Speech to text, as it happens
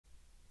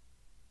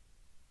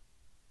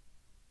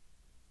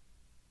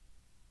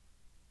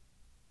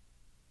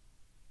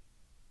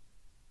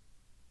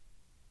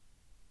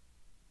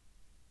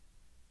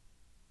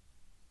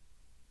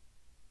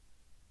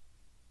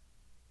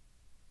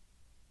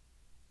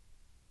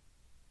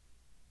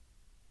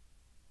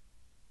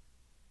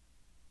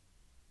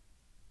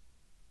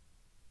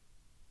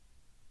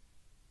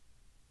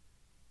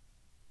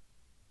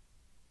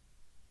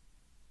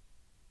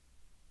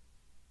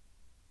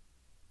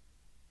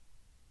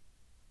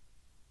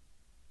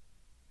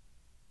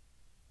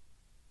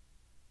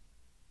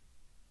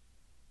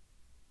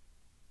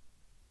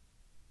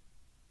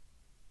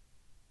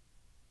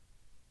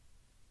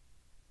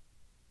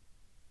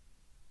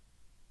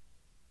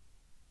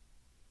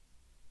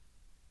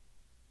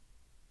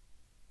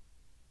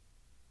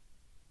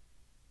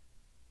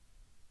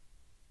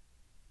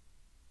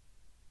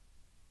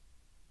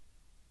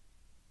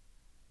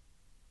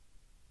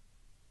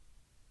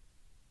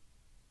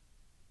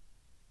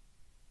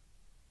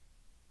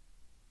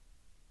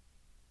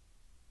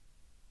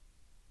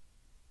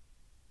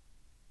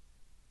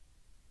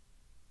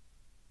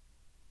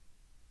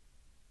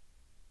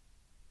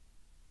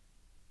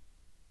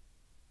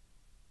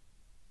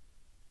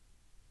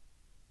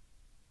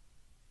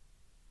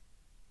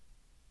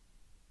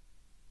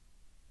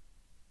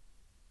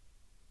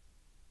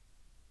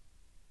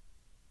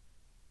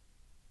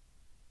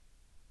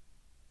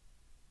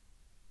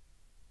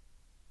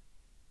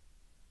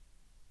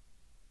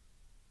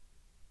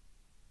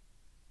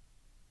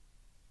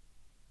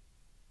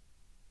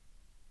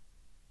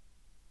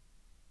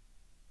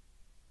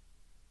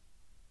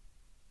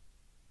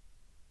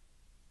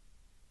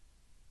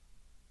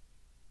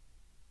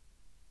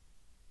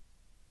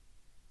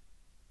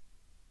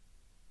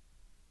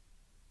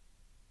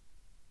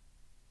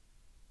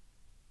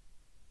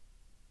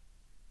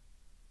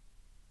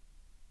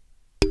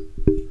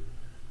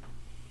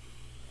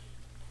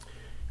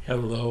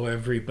Hello,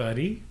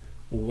 everybody.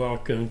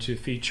 Welcome to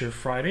Feature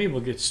Friday.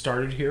 We'll get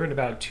started here in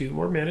about 2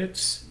 more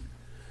minutes.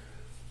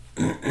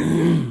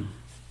 Woohoo!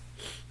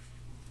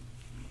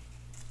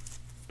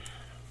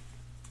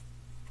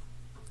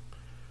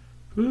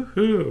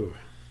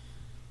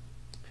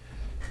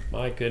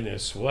 My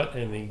goodness, what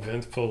an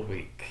eventful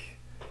week.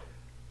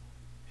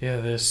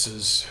 Yeah,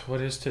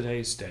 what is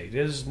today's date?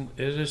 It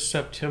is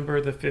September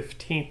the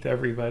 15th,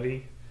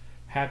 everybody.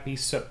 Happy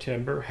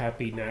September.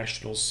 Happy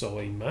National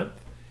Sewing Month.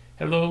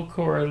 Hello,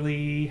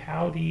 Coralie.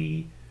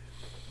 Howdy.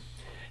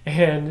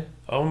 And,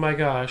 oh my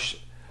gosh,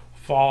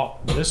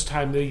 fall, this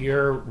time of the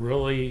year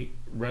really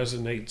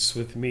resonates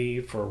with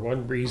me for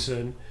one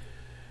reason.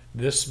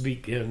 This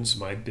begins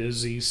my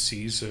busy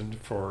season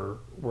for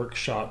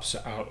workshops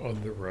out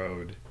on the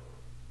road.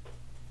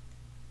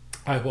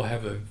 I will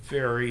have a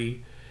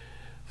very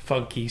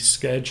funky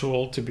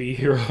schedule to be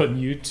here on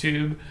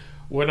YouTube.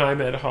 When I'm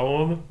at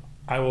home,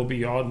 I will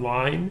be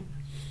online.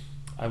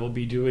 I will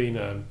be doing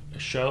a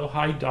show.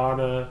 Hi,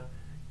 Donna.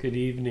 Good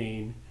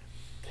evening.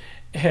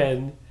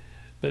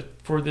 But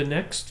for the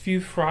next few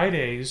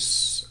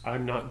Fridays,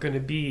 I'm not going to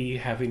be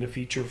having a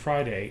Feature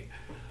Friday.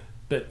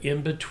 But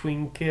in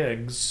between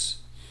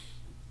gigs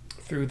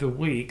through the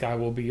week, I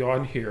will be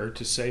on here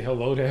to say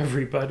hello to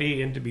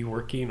everybody and to be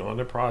working on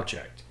a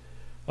project.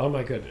 Oh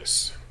my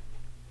goodness.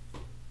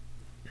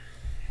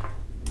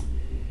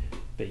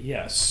 But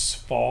yes,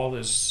 fall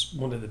is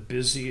one of the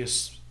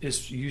busiest,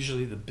 is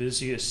usually the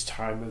busiest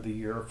time of the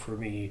year for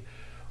me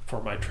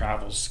for my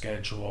travel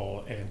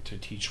schedule and to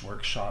teach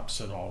workshops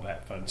and all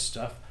that fun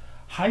stuff.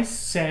 Hi,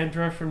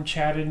 Sandra from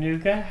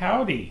Chattanooga.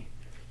 Howdy.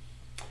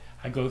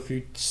 I go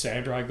through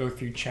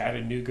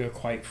Chattanooga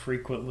quite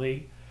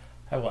frequently.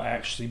 I will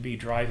actually be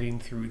driving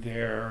through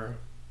there,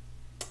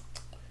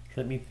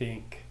 let me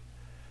think,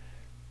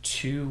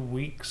 2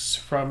 weeks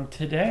from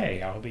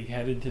today. I'll be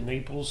headed to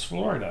Naples,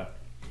 Florida.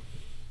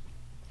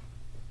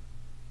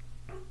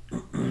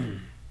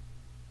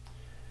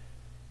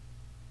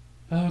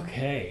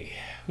 Okay,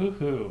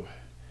 woohoo.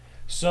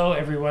 So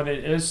everyone,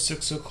 it is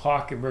 6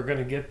 o'clock and we're going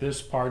to get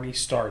this party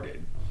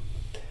started.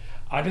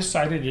 I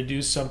decided to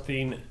do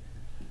something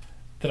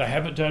that I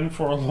haven't done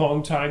for a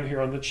long time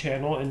here on the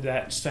channel, and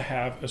that's to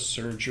have a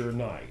SERGER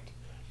night.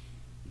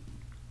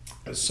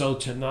 So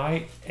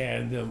tonight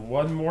and then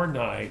one more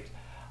night,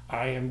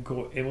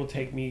 it will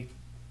take me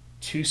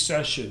 2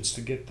 sessions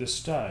to get this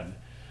done,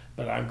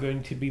 but I'm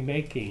going to be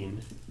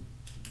making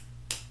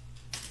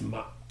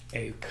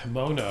a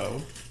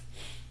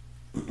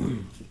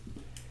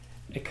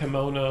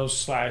kimono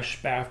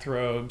slash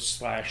bathrobe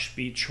slash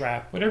beach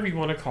wrap, whatever you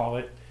want to call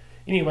it.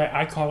 Anyway,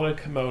 I call it a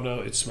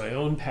kimono. It's my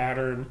own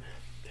pattern,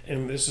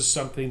 and this is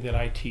something that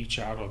I teach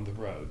out on the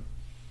road.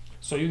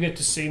 So you get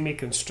to see me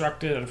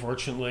construct it.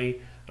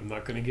 Unfortunately, I'm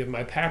not going to give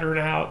my pattern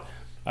out.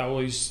 I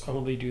always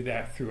only do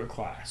that through a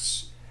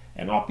class.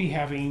 And I'll be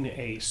having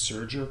a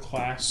SERGER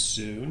class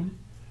soon.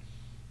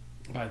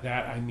 By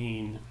that I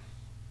mean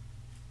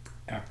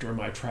after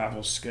my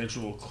travel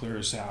schedule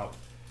clears out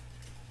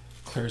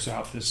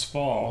this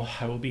fall,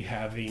 I will be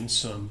having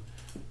some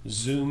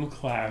Zoom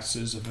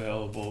classes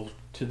available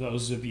to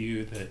those of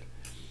you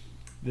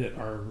that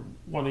are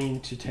wanting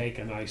to take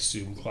a nice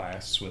Zoom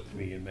class with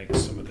me and make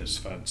some of this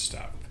fun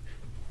stuff.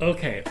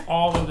 Okay,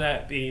 all of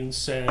that being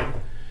said,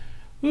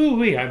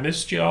 woo-wee, I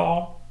missed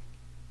y'all,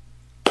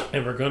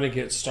 and we're going to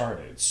get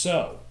started.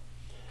 So,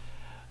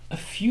 a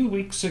few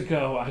weeks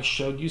ago, I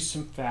showed you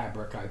some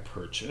fabric I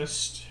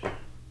purchased,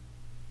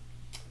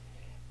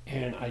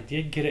 and I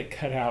did get it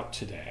cut out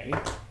today.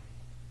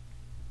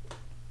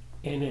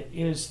 And it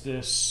is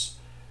this,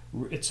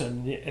 it's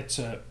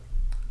a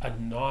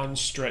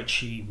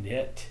non-stretchy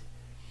knit.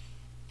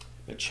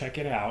 But check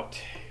it out.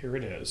 Here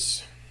it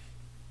is.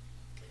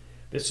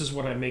 This is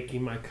what I'm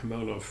making my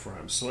kimono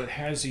from. So it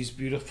has these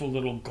beautiful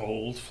little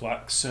gold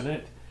flecks in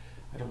it.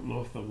 I don't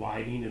know if the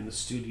lighting in the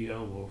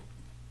studio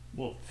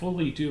will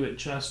fully do it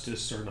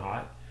justice or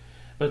not,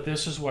 but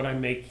this is what I'm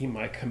making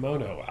my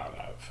kimono out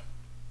of.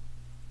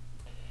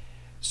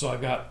 So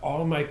I've got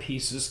all my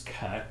pieces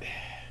cut.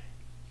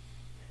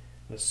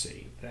 Let's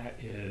see, that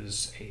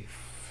is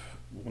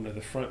one of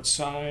the front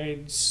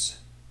sides.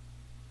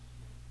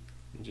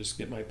 And just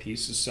get my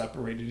pieces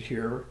separated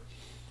here.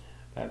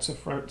 That's a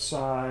front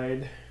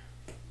side.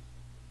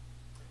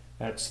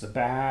 That's the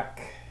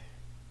back.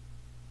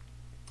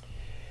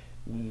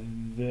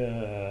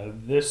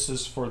 This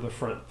is for the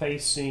front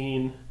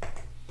facing.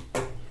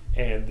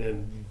 And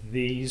then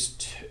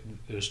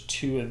there's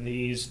 2 of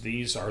these.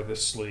 These are the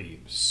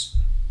sleeves.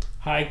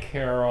 Hi,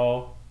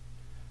 Carol.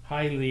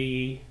 Hi,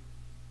 Lee.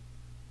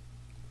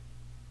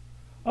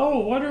 Oh,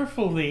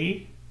 wonderful,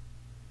 Lee.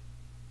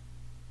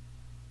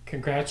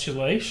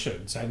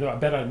 Congratulations. I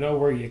bet I know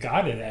where you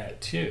got it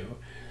at, too.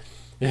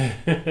 Yeah,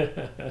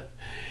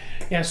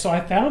 so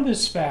I found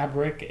this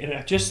fabric, and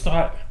I just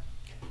thought,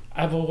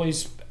 I've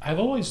always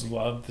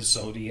loved the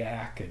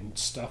zodiac and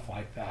stuff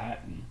like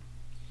that. And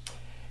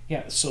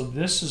yeah, so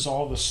this is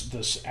all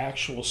this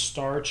actual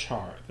star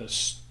chart,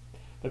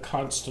 the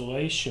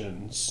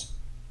constellations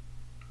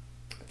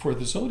for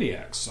the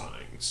zodiac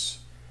signs.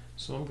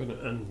 So I'm going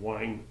to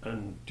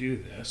undo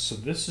this. So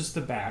this is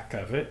the back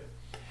of it.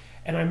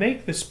 And I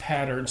make this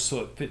pattern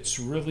so it fits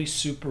really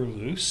super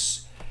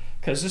loose,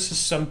 because this is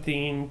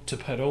something to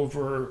put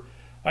over,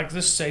 like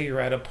let's say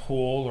you're at a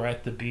pool or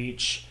at the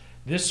beach.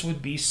 This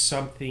would be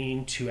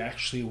something to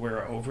actually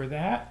wear over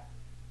that.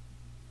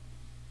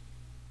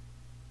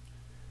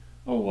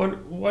 Oh,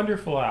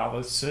 wonderful,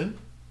 Allison.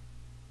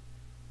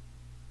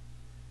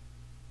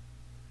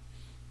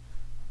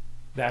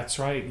 That's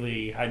right,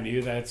 Lee. I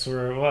knew that's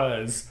where it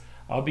was.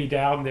 I'll be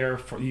down there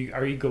for you.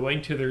 Are you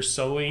going to their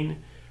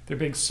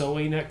big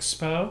sewing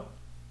expo?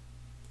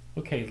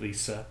 Okay,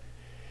 Lisa.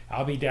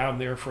 I'll be down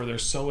there for their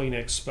sewing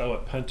expo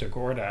at Punta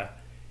Gorda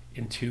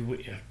in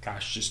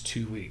just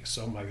 2 weeks.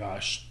 Oh my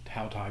gosh,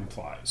 how time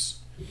flies.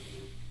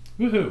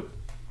 Woohoo.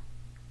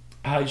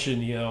 Hi,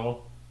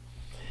 Janelle.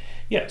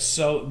 Yes,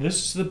 so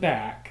this is the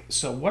back.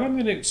 So what I'm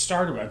going to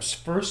start with, I'm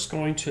first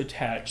going to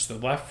attach the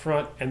left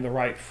front and the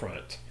right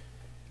front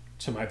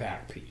to my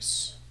back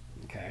piece.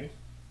 Okay.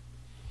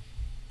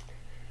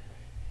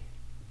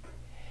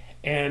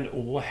 And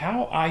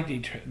how I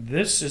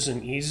this is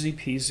an easy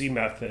peasy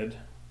method.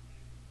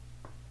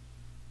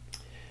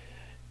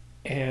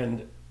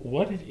 And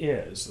what it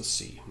is, let's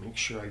see, make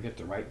sure I get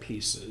the right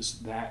pieces.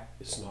 That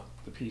is not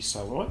the piece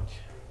I want.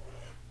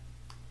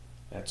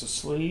 That's a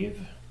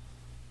sleeve.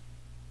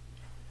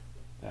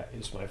 That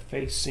is my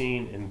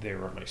facing, and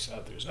there are my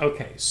others.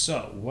 Okay,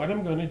 so what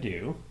I'm going to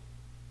do,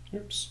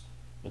 oops,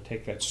 I'm going to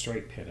take that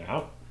straight pin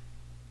out.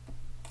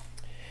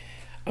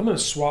 I'm going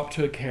to swap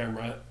to a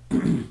camera.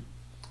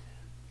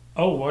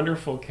 Oh,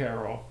 wonderful,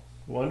 Carol.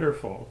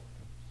 Wonderful.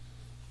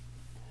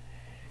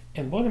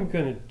 And what I'm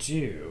going to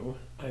do,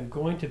 I'm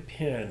going to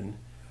pin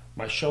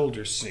my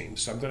shoulder seam.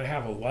 So I'm going to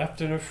have a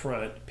left and a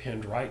front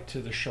pinned right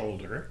to the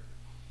shoulder.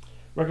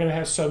 We're going to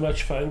have so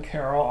much fun,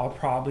 Carol. I'll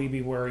probably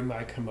be wearing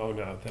my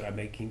kimono that I'm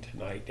making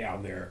tonight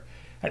down there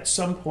at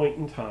some point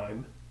in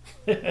time.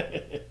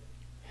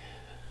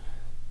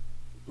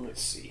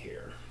 Let's see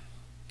here.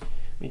 Let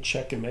me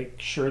check and make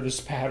sure this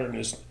pattern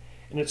is,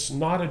 and it's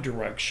not a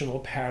directional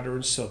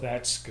pattern, so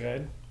that's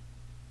good.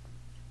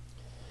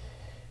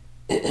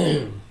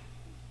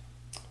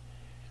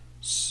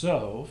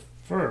 So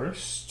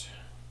first,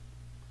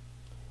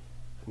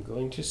 I'm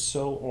going to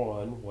sew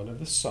on one of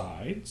the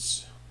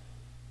sides.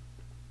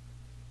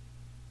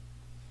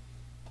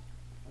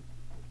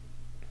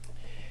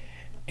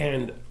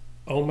 And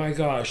oh my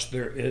gosh,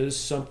 there is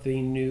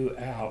something new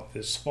out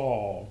this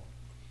fall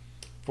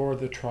for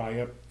the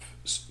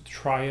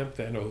Triumph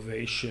and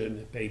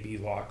Ovation Baby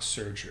Lock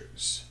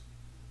Sergers.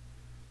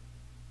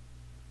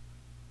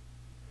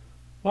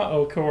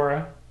 Uh-oh,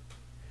 Cora.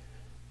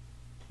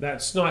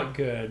 That's not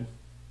good.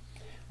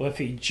 Well, if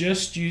he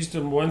just used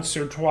them once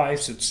or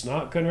twice, it's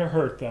not going to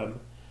hurt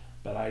them.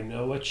 But I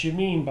know what you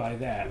mean by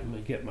that. I'm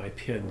going to get my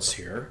pins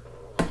here.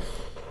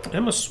 I'm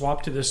going to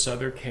swap to this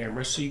other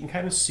camera so you can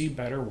kind of see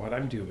better what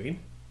I'm doing.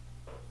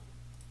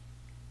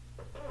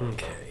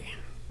 Okay.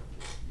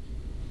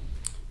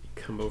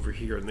 Come over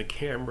here in the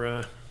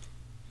camera.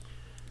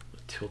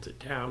 Tilt it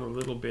down a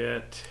little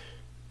bit.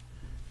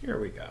 Here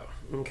we go.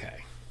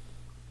 Okay.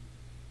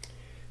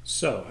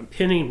 So I'm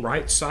pinning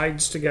right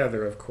sides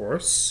together, of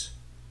course.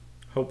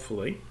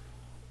 Hopefully.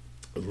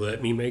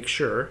 Let me make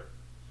sure.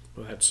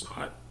 Well, that's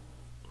not.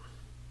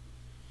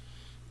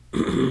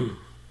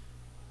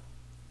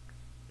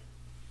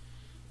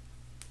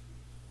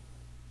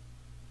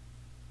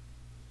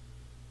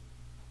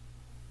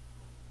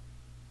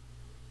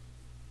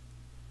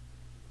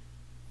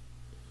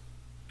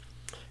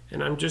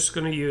 And I'm just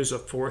going to use a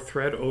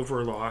 4-thread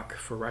overlock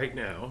for right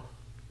now.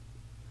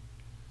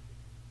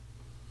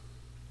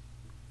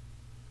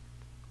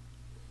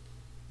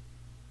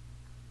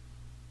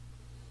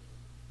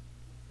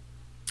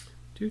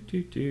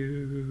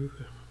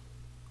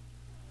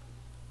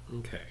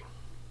 Okay.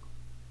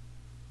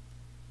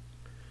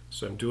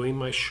 So I'm doing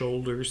my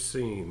shoulder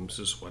seams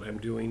is what I'm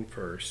doing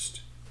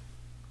first.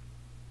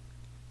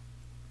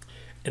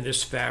 And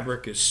this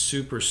fabric is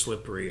super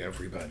slippery,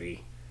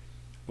 everybody.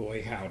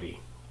 Boy, howdy.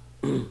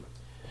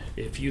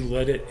 If you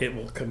let it, it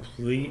will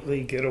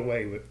completely get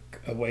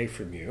away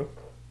from you.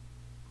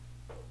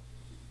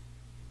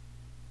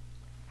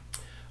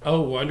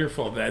 Oh,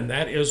 wonderful. Then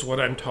that is what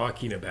I'm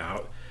talking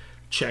about.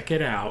 Check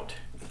it out.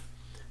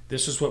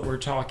 This is what we're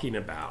talking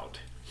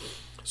about.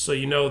 So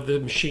you know the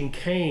machine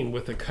came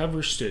with a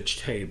cover stitch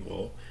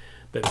table,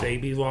 but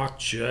Baby Lock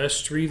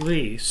just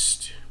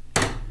released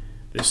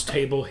this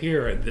table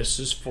here, and this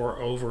is for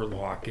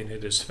overlock, and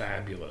it is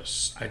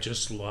fabulous. I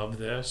just love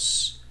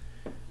this.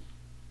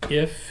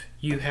 If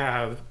you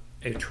have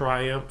a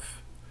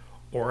Triumph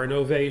or an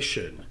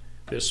Ovation,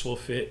 this will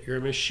fit your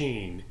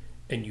machine,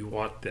 and you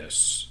want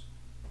this.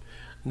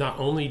 Not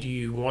only do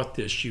you want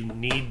this, you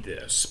need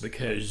this,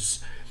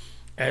 because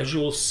as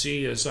you'll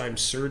see as I'm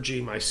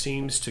serging my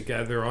seams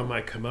together on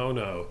my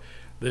kimono,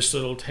 this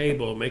little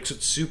table makes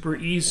it super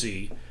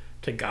easy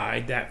to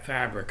guide that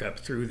fabric up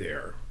through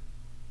there.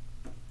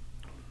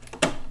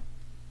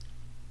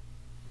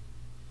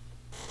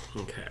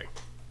 Okay.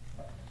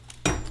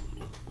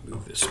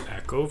 Move this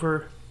back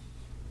over.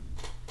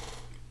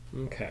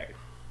 Okay.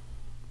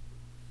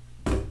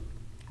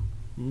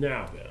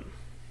 Now then,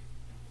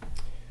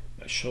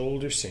 my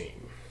shoulder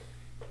seam.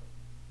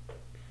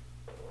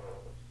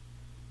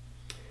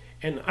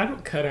 And I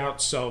don't cut out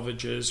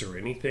selvages or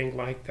anything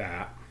like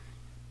that.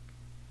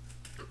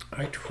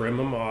 I trim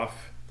them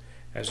off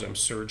as I'm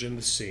serging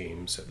the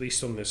seams, at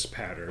least on this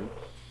pattern.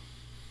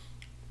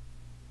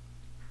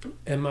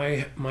 And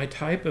my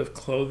type of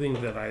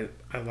clothing that I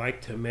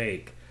like to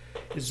make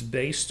is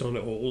based on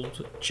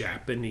old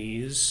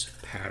Japanese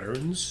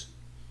patterns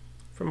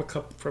from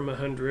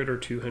 100 or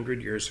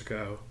 200 years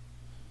ago.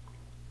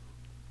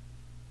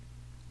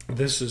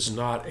 This is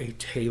not a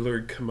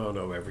tailored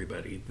kimono,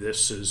 everybody.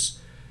 This is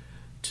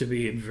to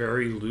be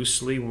very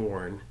loosely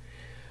worn.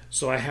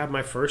 So I have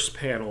my first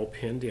panel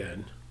pinned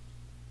in.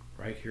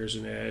 Right, here's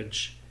an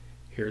edge.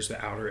 Here's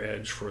the outer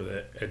edge for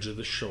the edge of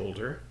the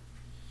shoulder.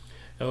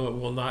 Oh, it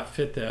will not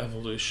fit the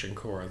evolution,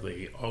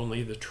 Coralie,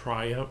 only the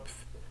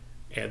triumph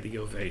and the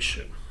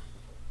ovation.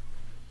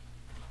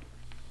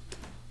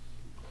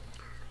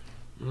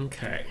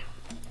 Okay.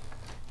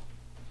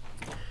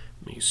 Let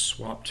me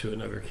swap to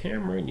another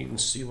camera and you can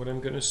see what I'm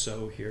going to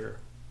sew here.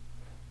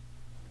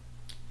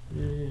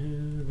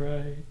 And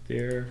right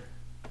there.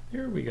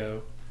 There we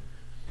go.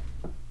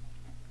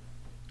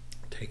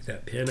 Take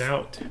that pin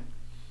out.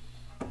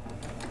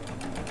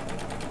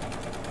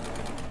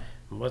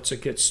 And once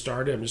it gets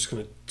started, I'm just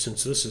going to,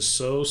 since this is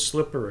so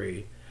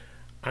slippery,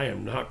 I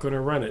am not going to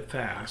run it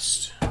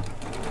fast.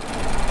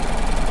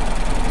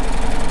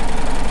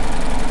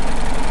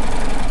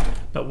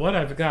 But what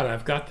I've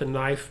got the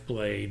knife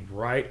blade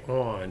right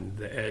on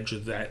the edge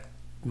of that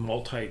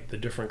the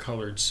different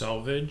colored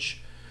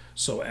selvage.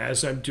 So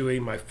as I'm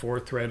doing my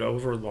 4-thread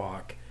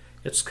overlock,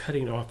 it's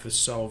cutting off the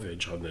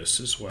selvage on this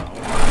as well.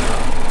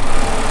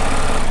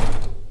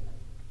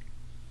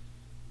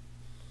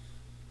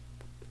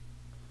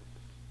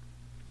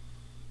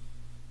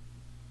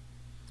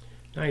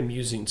 Now I'm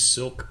using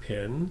silk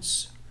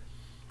pins.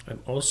 I'm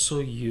also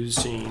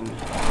using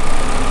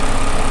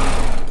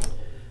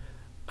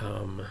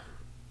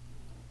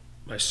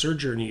my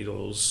serger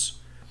needles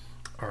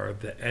are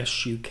the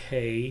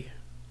SUK,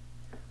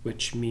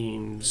 which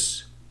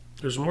means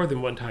there's more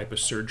than one type of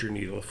serger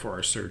needle for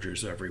our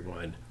sergers,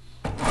 everyone.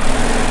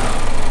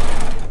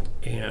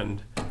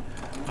 And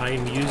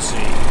I'm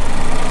using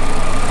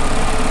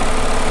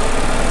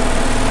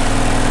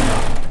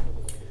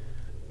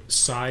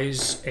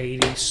size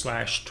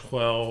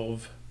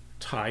 80/12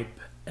 type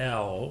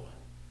L.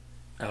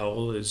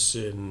 L is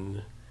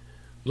in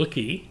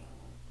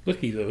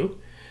looky-loo.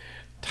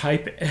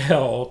 Type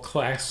L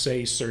Class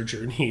A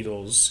serger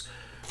needles,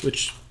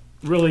 which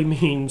really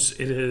means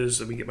it is,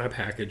 let me get my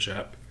package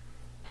up.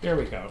 There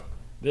we go.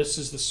 This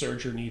is the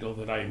serger needle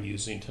that I am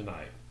using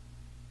tonight.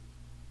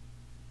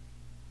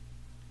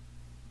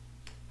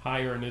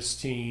 Hi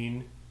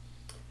Ernestine.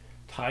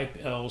 Type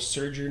L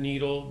serger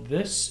needle.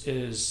 This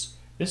has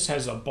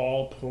a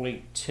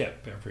ballpoint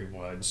tip,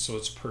 everyone, so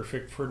it's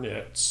perfect for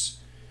knits.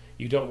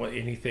 You don't want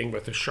anything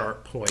with a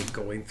sharp point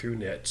going through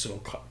knits. It'll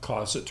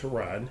cause it to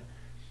run.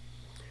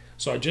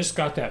 So I just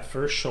got that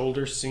first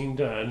shoulder seam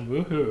done.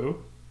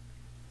 Woohoo!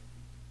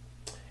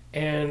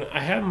 And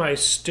I have my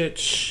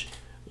stitch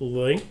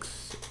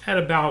length at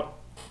about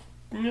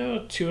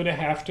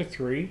 2.5 to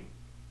 3,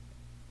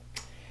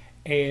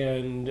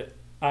 and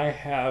I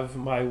have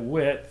my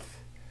width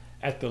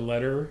at the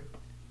letter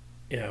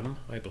M,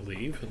 I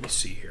believe. Let me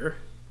see here.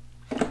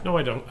 No,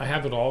 I don't. I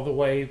have it all the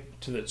way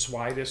to its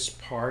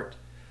widest part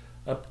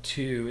up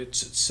to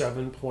it's at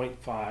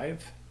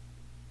 7.5.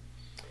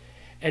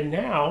 And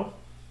now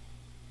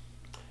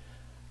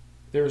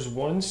there's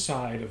one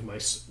side of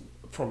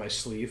for my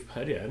sleeve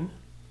put in.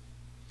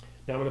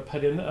 Now I'm going to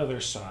put in the other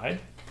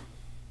side.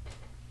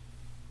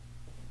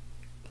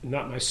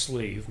 Not my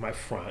sleeve, my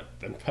front.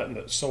 Then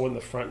sewing the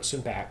fronts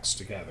and backs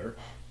together.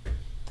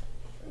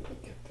 Let me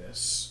get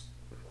this.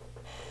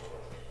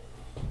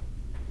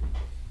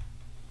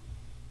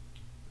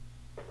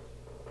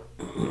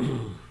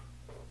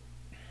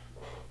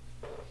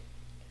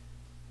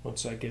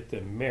 Once I get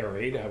them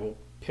married, I will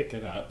pick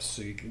it up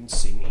so you can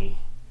see me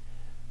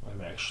what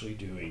I'm actually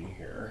doing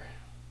here.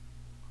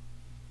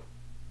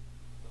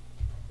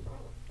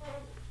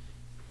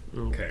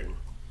 Okay,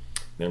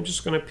 now I'm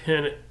just going to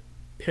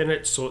pin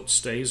it so it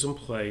stays in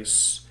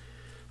place,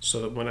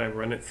 so that when I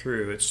run it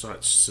through, it's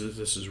not. So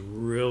this is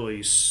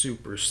really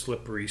super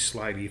slippery,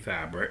 slidey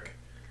fabric.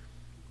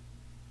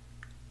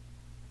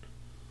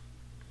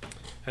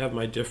 I have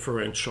my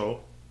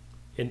differential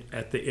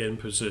at the end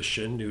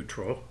position,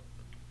 neutral.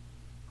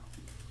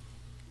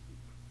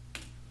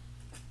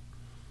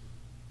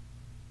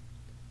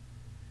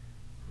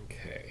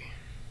 Okay,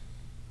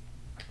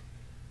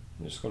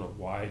 I'm just going to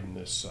widen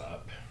this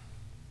up.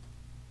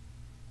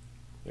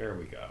 There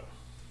we go.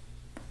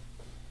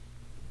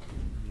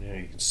 Now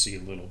you can see a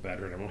little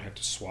better, and I won't have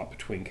to swap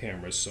between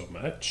cameras so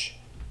much.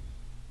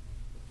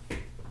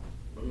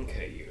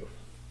 Okay, you.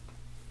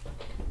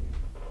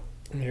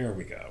 There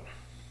we go.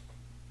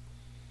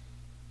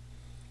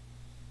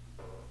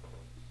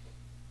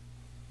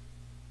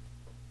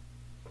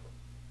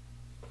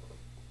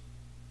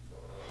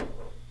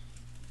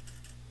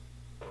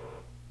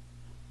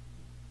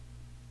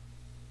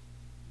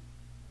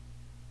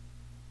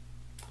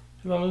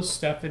 Hello,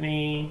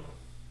 Stephanie.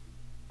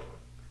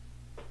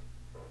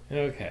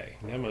 Okay,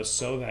 now I'm going to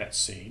sew that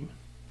seam.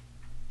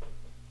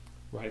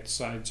 Right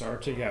sides are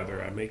together.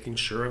 I'm making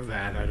sure of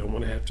that. I don't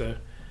want to have to,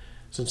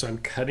 since I'm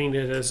cutting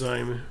it as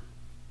I'm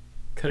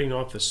cutting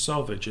off the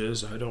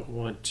selvages, I don't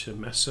want to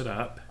mess it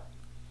up.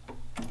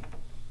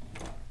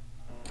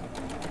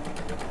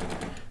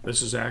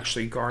 This is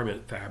actually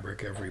garment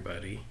fabric,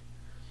 everybody.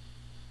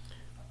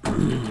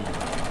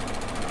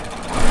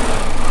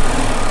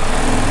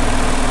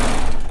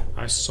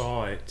 I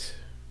saw it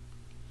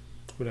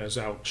when I was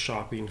out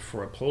shopping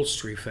for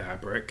upholstery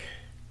fabric,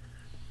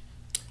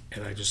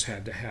 and I just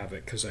had to have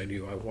it because I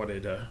knew I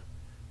wanted a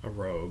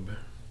robe,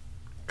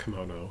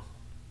 kimono.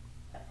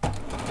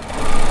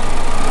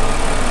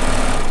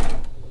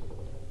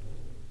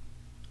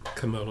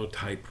 Kimono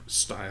type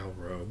style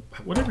robe,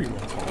 whatever you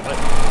want to call it.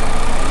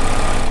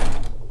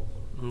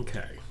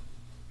 Okay.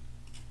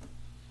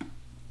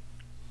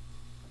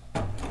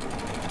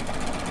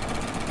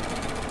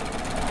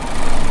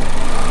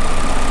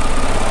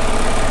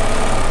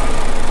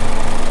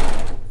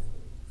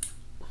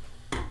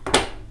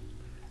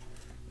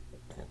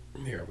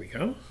 There we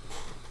go.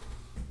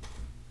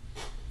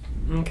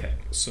 Okay,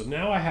 so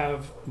now I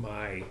have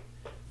my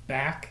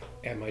back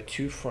and my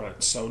two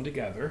fronts sewn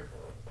together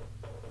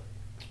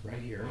right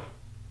here.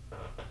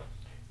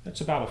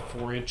 That's about a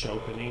 4-inch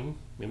opening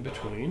in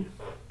between.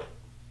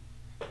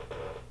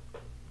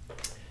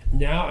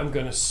 Now I'm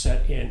going to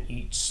set in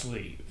each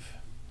sleeve.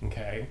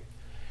 Okay,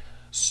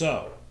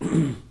 so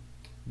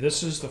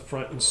this is the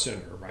front and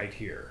center right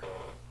here,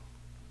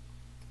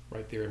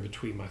 right there in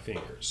between my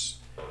fingers.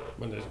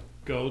 I'm going to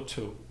go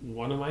to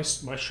one of my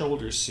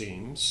shoulder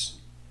seams.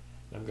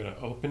 I'm going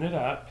to open it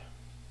up.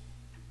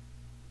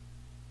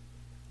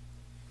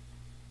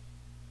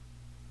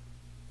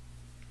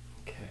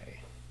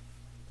 Okay.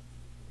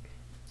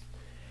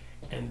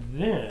 And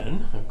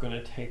then I'm going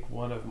to take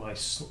one of my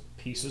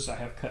pieces I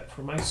have cut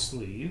for my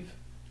sleeve.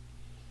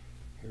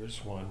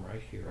 Here's one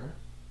right here.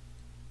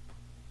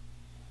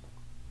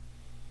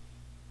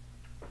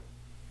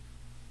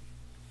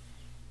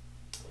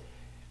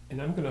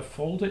 And I'm going to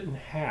fold it in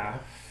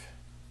half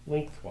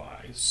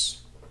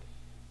lengthwise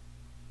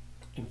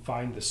and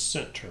find the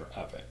center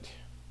of it.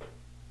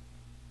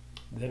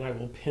 Then I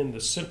will pin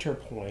the center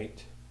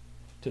point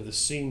to the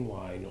seam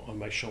line on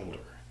my shoulder.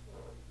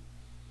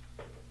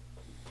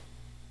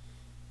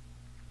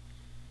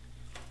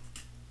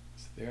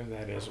 So there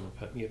that is. I'm going to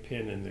put me a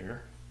pin in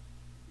there.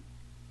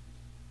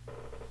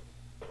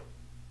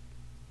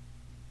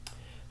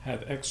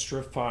 Have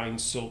extra fine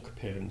silk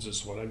pins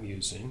is what I'm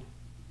using.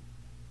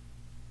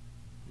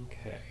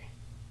 Okay,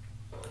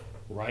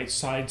 right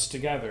sides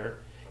together.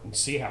 You can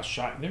see how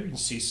shot there. You can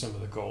see some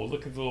of the gold.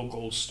 Look at the little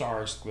gold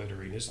stars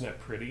glittering. Isn't that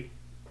pretty?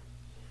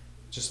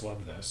 Just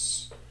love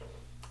this.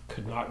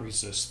 Could not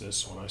resist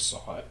this when I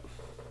saw it.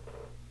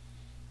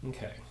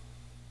 Okay,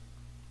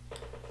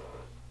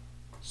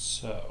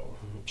 so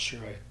make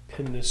sure I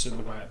pin this in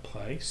the right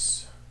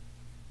place.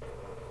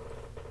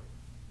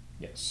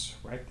 Yes,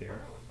 right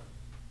there.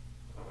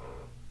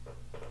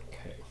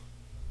 Okay.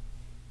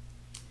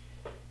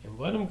 And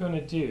what I'm going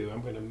to do,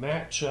 I'm going to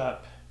match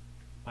up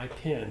my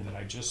pin that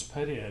I just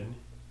put in.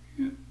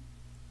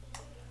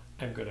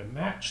 I'm going to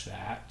match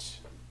that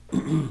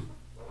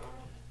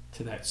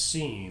to that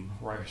seam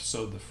where I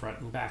sewed the front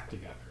and back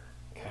together.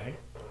 Okay,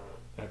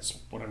 that's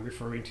what I'm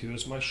referring to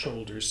as my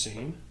shoulder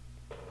seam.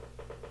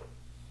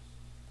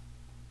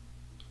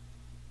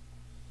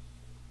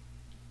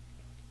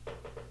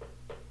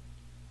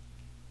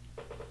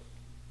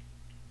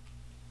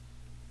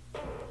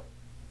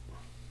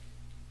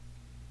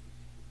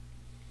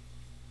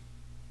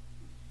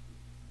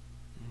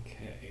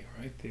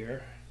 Right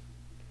there.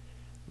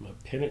 I'm going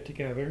to pin it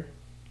together.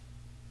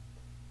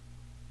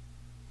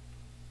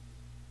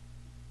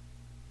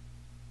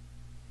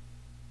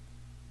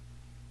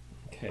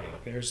 Okay,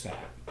 there's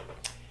that.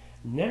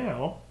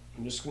 Now,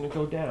 I'm just going to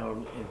go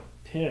down and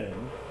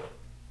pin.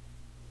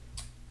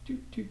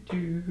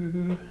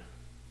 I'm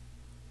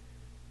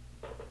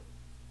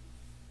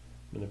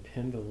going to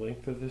pin the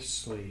length of this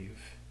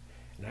sleeve.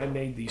 And I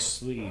made these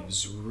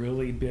sleeves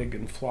really big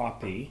and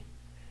floppy.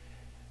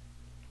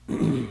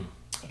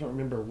 I don't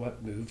remember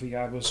what movie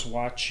I was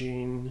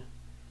watching.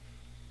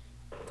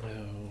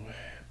 Oh,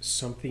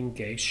 something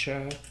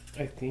geisha,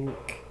 I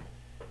think.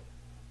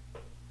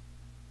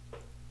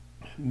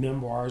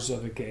 Memoirs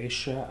of a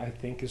Geisha, I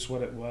think is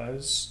what it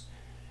was.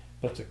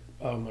 But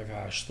oh my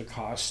gosh, the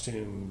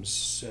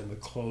costumes and the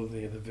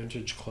clothing, the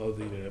vintage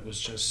clothing, and it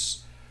was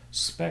just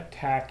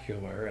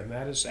spectacular. And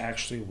that is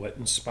actually what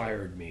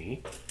inspired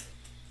me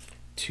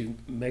to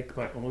make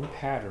my own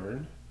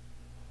pattern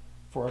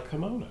for a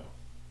kimono.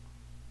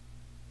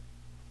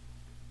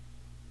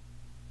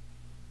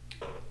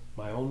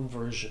 My own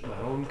version, my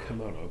own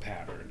kimono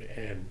pattern,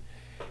 and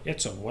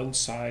it's a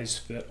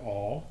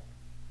one-size-fit-all.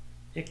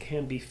 It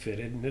can be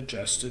fitted and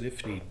adjusted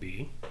if need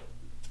be,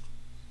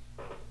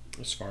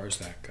 as far as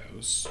that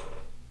goes.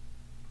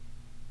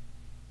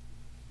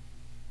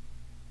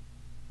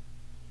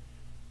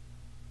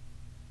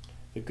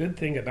 The good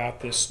thing about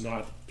this knit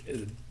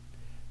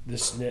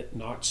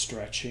not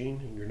stretching,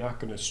 and you're not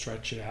going to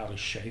stretch it out of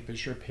shape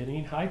as you're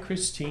pinning. Hi,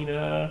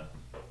 Christina.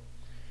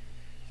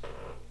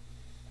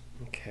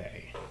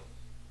 Okay.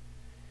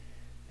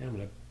 Now I'm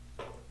going to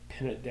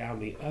pin it down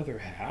the other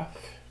half.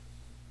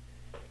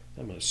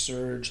 I'm going to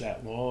serge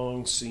that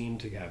long seam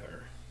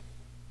together.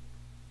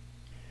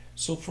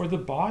 So for the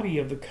body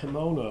of the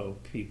kimono,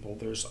 people,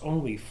 there's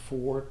only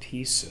 4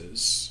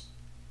 pieces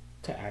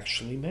to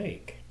actually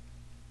make.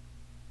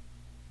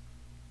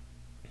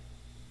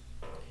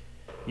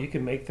 You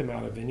can make them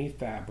out of any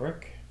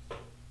fabric,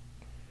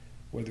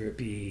 whether it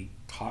be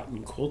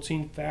cotton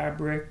quilting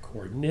fabric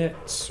or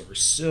knits or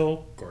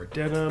silk or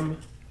denim.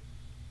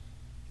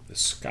 The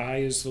sky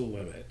is the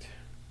limit.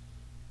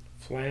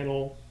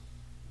 Flannel,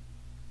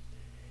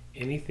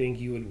 anything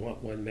you would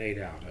want one made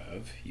out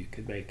of, you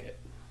could make it.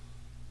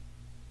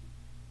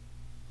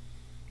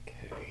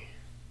 Okay.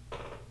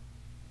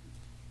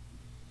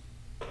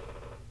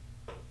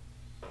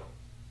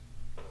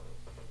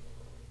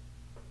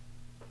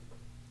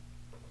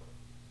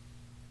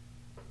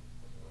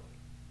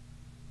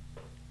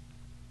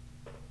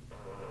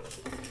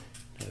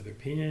 Another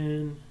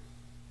pin.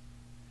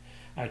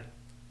 I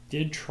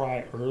did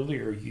try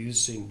earlier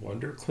using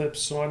wonder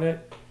clips on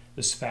it.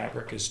 This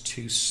fabric is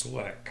too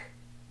slick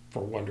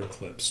for wonder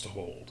clips to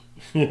hold.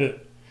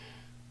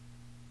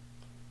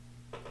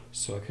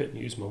 So I couldn't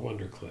use my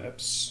wonder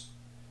clips.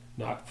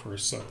 Not for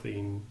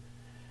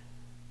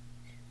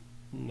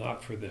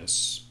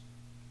this,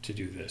 to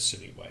do this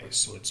anyway.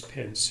 So it's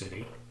Pin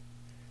City.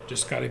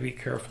 Just got to be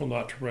careful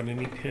not to run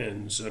any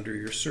pins under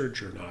your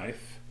serger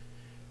knife,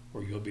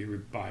 or you'll be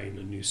buying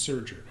a new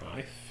serger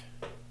knife.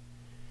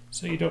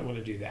 So you don't want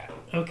to do that.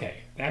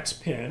 Okay, that's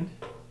pinned.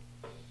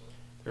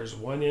 There's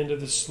one end of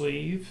the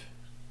sleeve.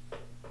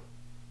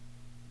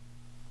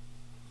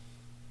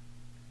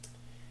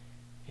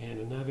 And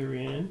another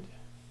end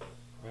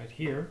right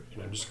here.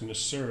 And I'm just going to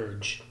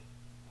serge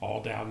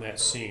all down that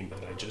seam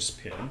that I just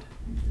pinned.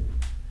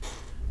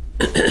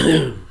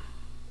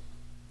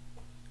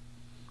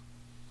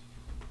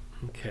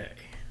 Okay.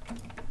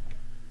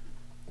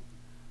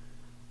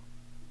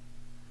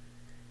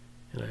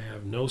 And I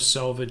have no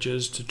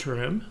selvages to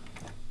trim.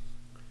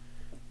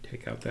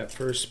 Take out that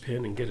first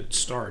pin and get it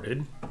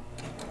started.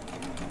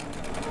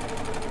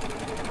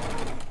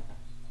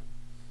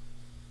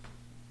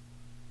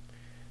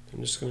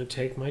 I'm just going to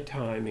take my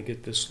time and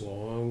get this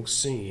long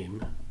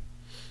seam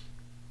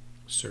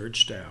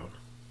serged down.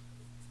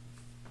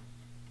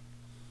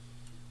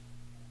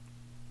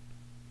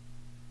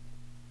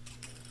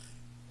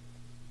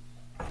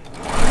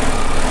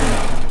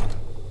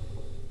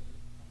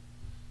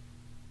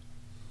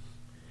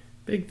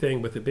 Big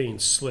thing with it being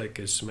slick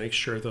is to make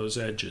sure those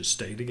edges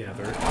stay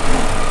together.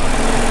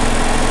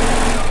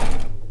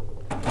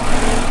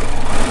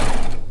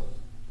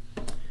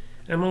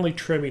 I'm only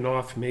trimming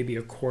off maybe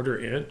a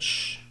 1/4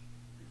 inch.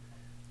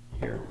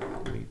 Here,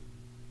 let me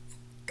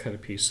cut a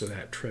piece of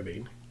that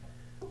trimming.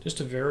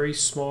 Just a very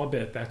small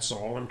bit, that's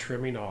all I'm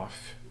trimming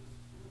off.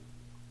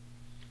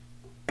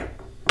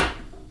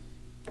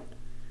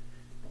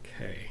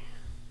 Okay.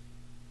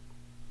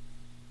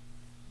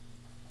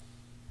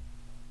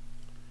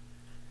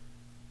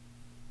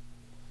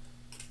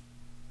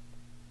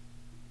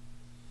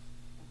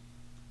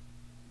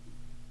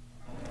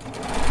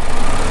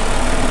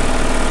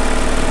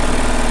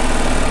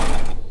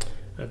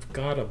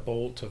 Got a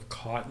bolt of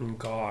cotton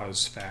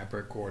gauze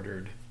fabric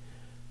ordered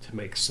to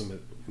make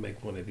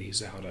one of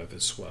these out of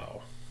as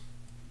well.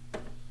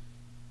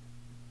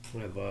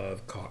 I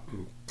love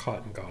cotton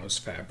gauze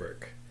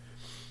fabric.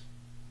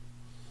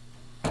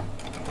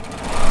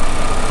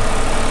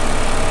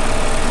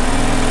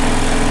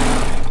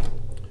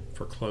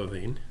 For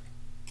clothing.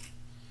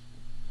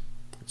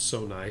 It's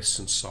so nice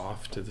and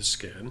soft to the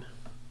skin.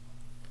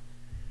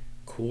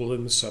 Cool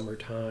in the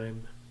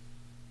summertime.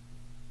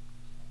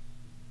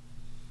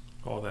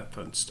 All that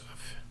fun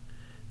stuff.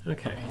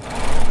 Okay.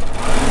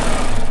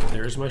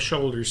 There's my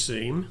shoulder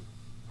seam.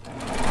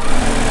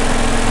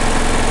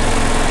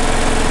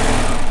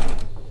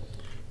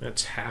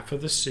 That's half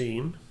of the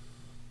seam.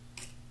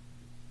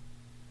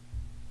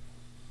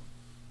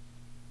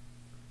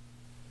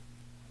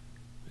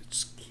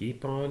 Let's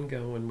keep on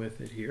going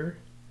with it here.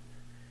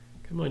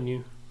 Come on,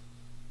 you.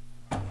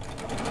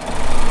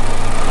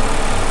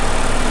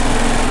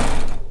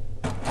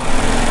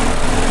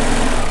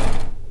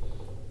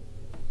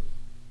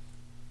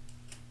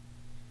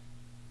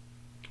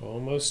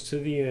 Almost to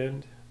the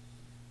end.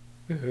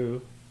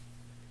 Woohoo.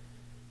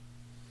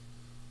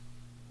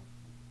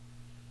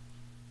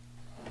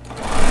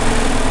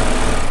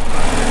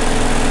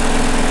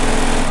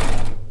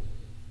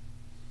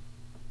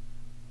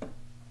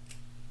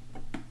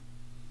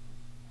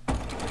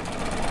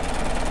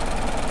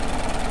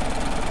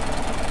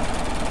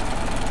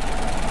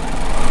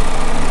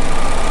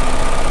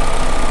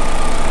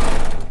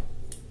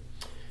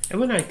 And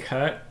when I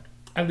cut,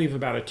 I leave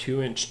about a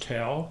 2-inch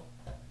tail.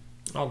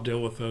 I'll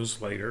deal with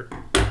those later.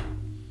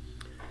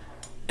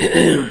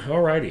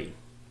 Alrighty.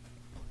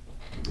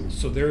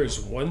 So there is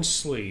one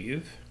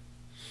sleeve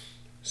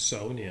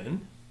sewn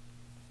in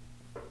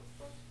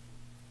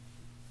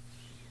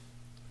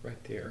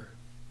right there.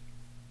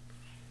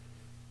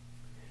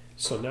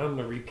 So now I'm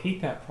going to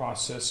repeat that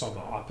process on the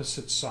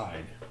opposite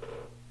side.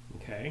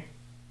 Okay?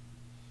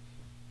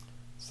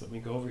 So let me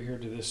go over here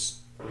to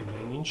this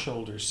remaining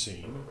shoulder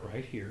seam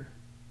right here.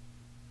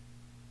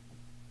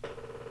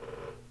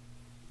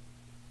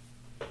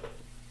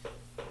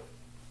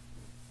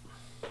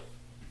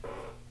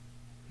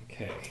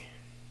 Okay.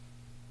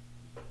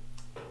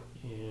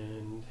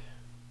 And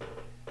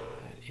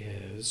that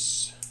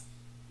is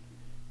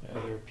my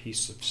other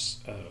piece of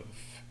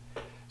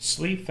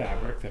sleeve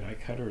fabric that I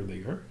cut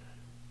earlier.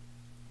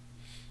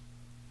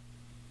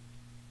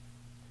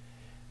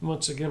 And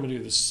once again, I'm going to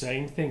do the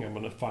same thing. I'm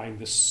going to find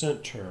the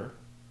center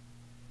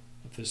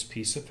of this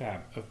piece of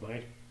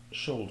my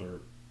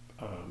shoulder,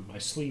 my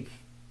sleeve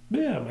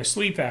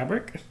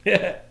fabric.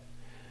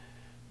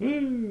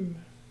 Woo.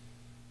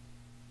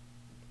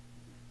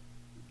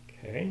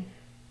 Okay.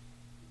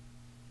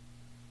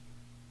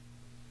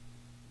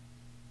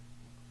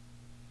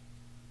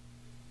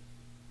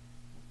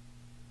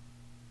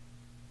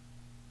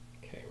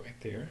 Okay,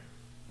 right there.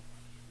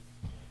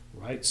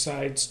 Right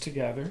sides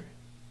together.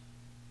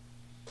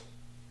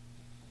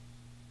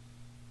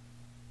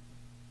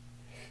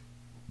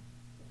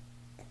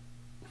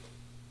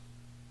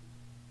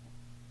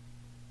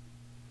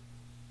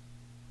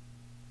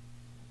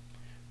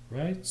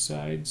 Right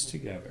sides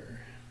together.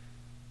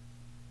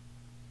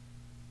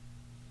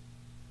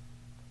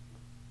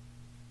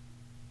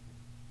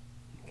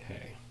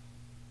 Okay.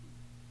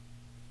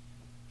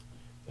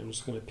 I'm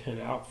just going to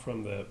pin out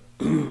from the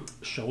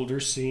shoulder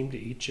seam to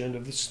each end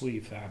of the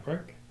sleeve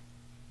fabric.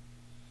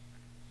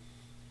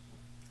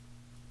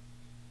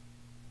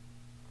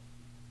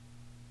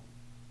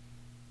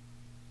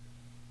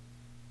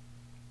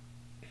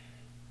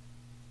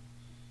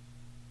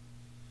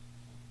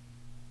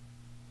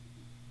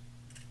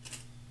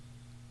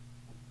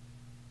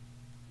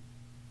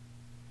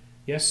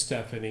 Yes,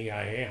 Stephanie,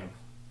 I am.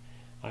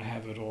 I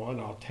have it on.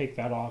 I'll take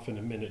that off in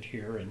a minute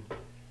here and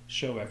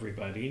show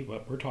everybody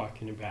what we're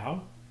talking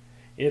about.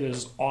 It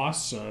is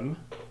awesome.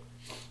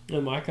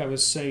 And like I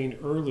was saying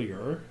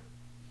earlier,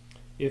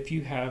 if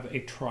you have a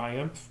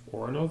Triumph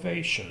or an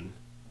Ovation,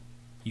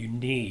 you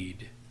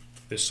need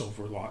this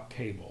overlock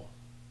cable.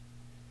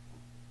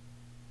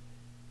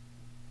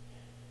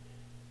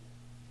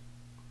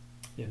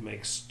 It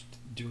makes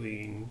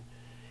doing,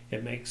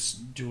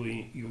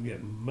 you'll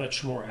get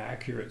much more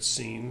accurate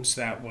seams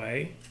that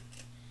way.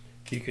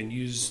 You can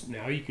use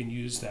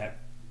that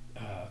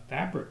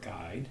fabric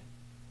guide,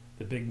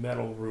 the big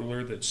metal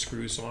ruler that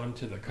screws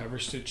onto the cover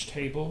stitch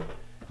table.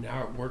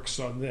 Now it works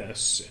on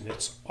this, and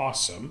it's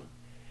awesome.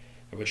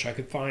 I wish I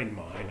could find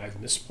mine. I've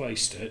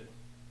misplaced it.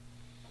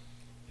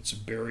 It's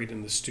buried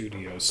in the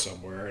studio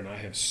somewhere, and I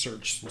have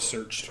searched and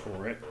searched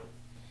for it.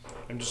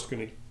 I'm just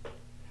gonna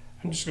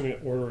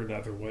order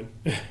another one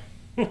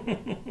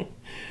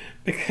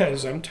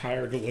because I'm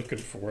tired of looking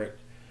for it.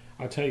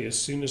 I'll tell you,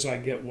 as soon as I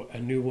get a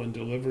new one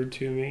delivered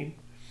to me,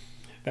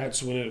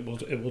 that's when it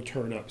will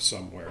turn up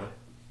somewhere.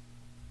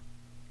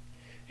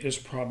 It is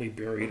probably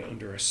buried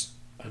under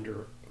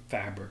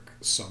fabric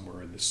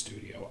somewhere in the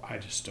studio. I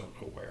just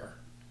don't know where.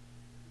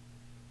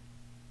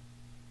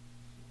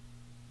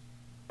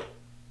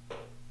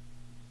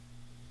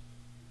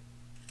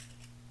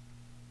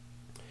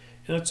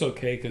 And that's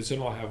okay, because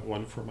then I'll have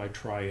one for my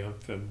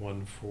Triumph and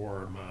one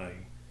for my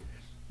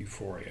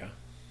Euphoria.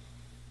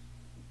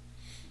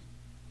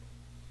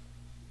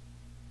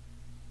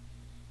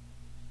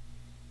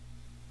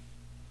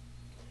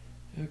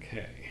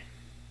 Okay.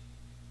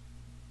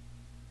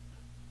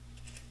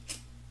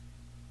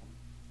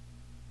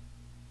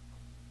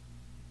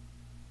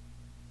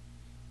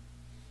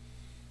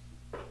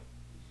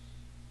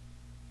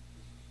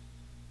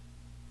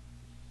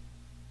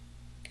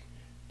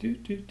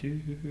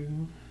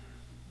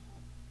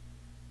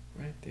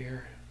 Right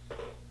there.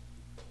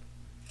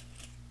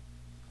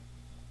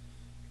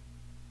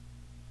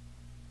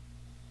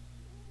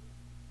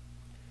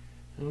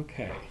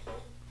 Okay.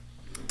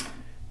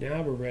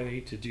 Now we're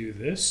ready to do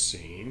this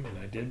seam, and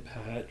I did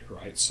put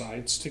right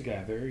sides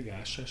together.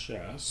 Yes, yes,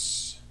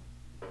 yes.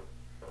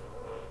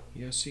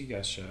 Yes,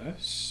 yes,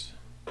 yes.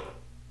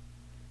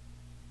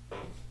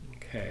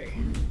 Okay.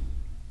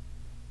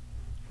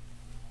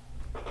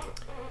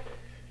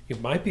 You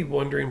might be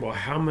wondering, well,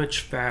 how much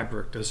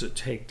fabric does it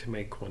take to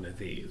make one of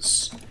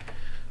these?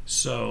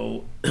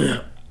 So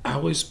I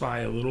always buy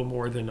a little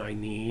more than I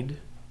need.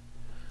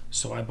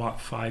 So I bought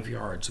 5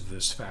 yards of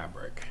this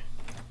fabric.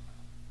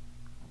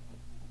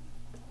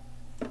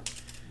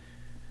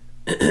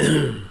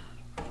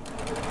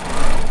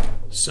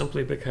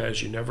 Simply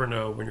because you never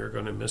know when you're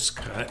going to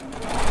miscut.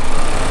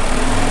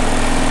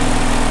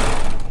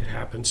 It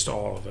happens to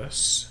all of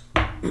us.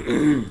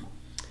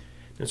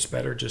 It's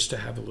better just to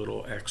have a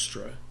little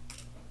extra.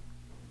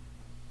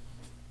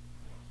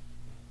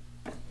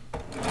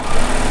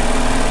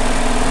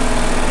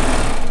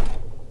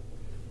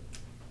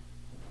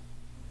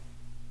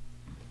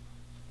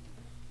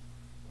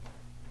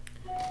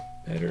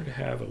 Better to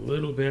have a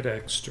little bit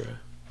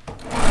extra.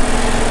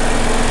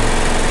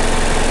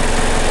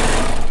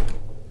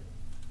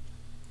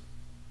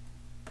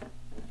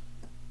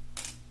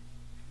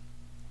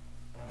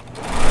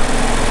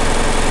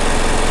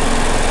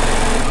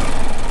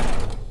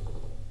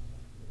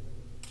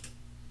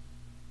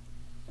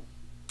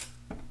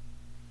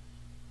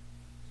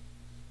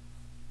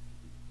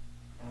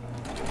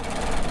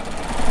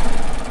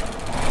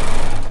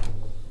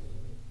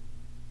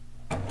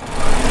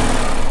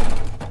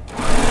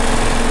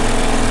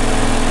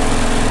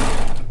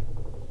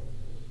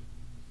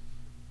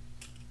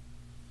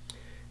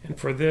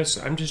 For this,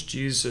 I'm just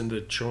using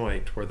the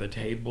joint where the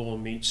table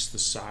meets the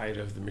side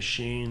of the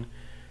machine.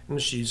 I'm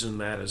just using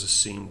that as a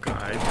seam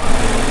guide.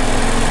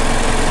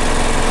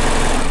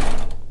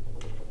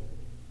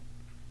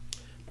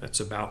 That's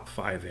about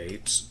 5/8.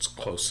 It's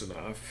close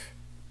enough.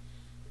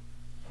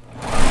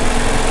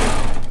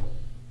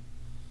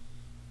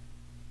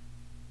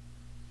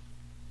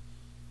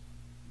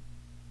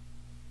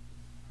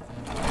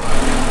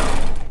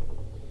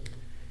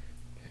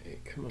 Okay,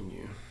 come on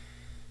you.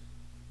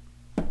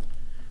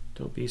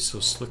 Don't be so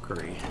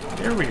slickery.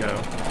 There we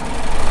go.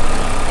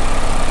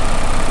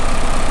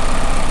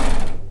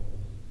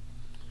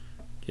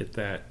 Get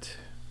that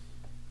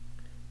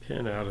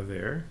pin out of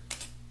there.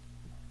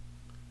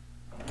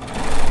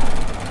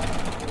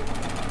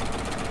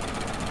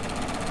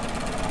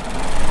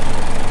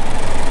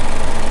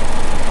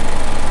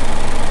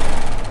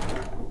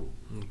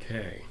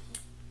 Okay.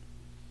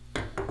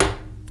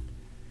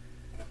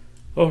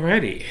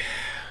 Alrighty.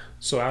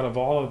 So out of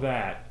all of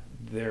that,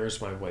 there's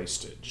my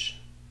wastage.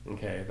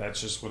 Okay,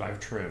 that's just what I've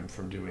trimmed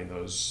from doing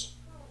those.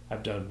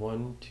 I've done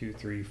 1, 2,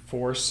 3,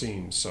 4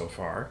 seams so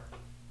far.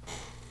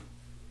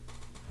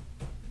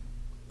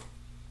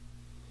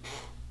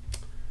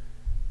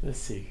 Let's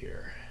see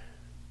here.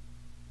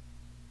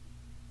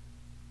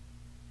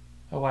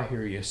 Oh, I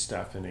hear you,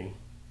 Stephanie.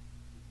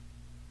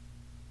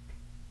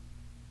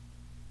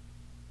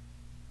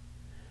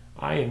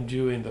 I am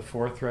doing the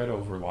 4-thread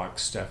overlock,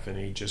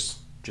 Stephanie,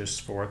 just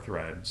 4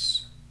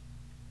 threads.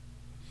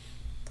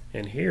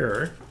 And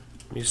here,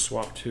 let me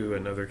swap to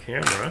another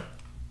camera.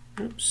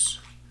 Oops.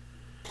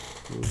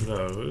 Move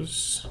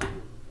those.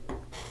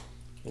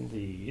 And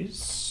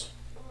these.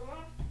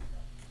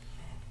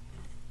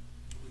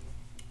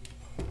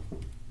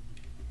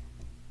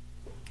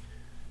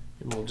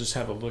 And we'll just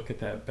have a look at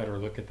that, better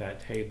look at that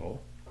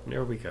table.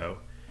 There we go.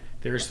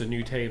 There's the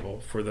new table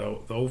for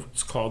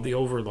it's called the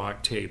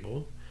overlock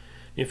table.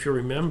 If you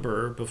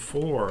remember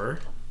before,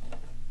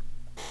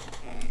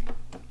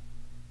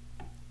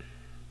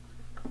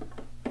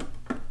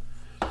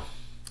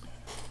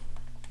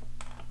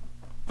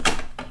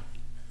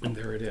 and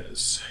there it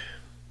is.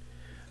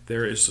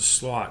 There is a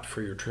slot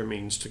for your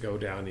trimmings to go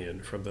down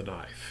in from the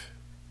knife.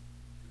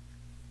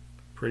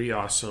 Pretty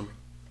awesome.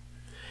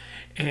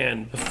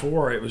 And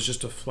before it was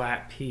just a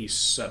flat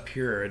piece up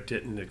here. It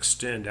didn't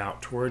extend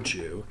out towards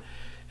you.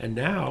 And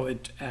now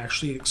it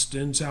actually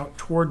extends out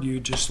toward you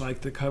just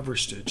like the cover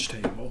stitch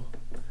table.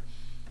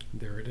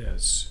 There it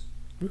is.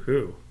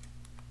 Woohoo.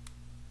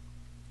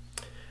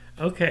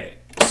 Okay,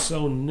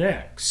 so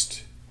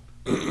next,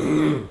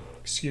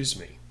 excuse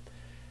me,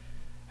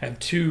 I have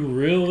 2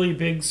 really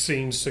big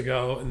seams to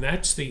go, and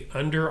that's the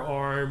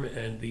underarm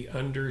and the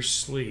under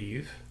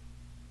sleeve.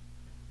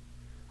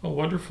 Oh,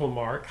 wonderful,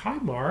 Mark. Hi,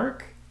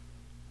 Mark.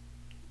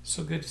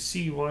 So good to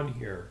see you on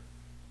here.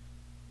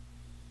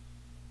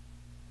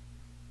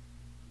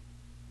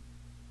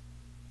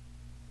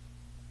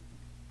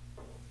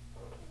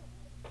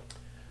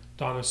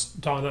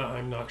 Donna,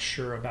 I'm not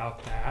sure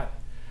about that.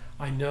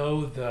 I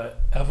know the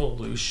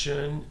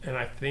Evolution, and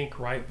I think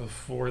right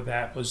before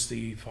that was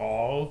the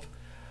Evolve.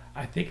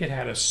 I think it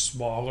had a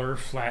smaller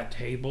flat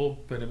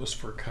table, but it was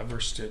for cover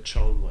stitch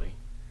only,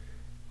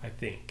 I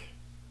think.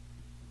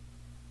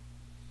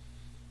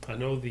 I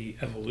know the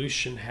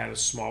Evolution had a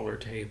smaller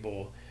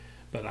table,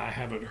 but I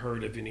haven't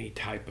heard of any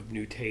type of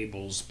new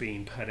tables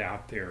being put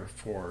out there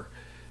for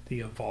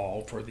the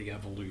Evolve or the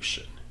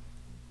Evolution.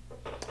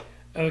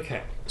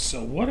 Okay,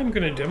 so what I'm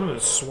going to do, I'm going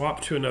to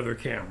swap to another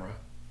camera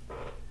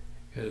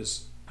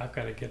because I've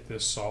got to get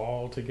this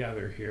all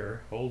together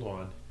here. Hold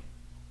on.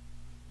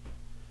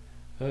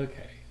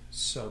 Okay,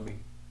 so let me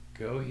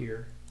go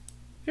here.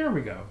 There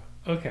we go.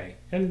 Okay,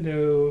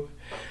 hello.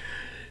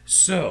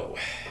 So,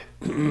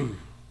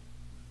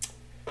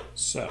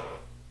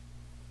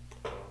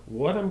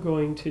 what I'm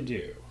going to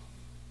do,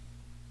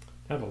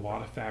 I have a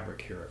lot of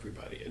fabric here,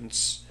 everybody, and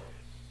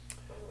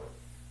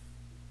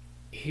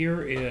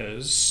here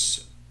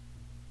is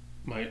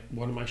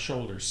one of my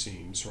shoulder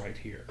seams right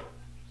here.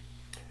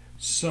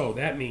 So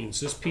that means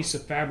this piece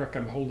of fabric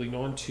I'm holding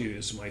on to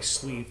is my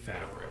sleeve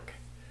fabric.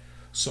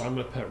 So I'm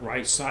going to put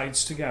right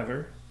sides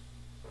together.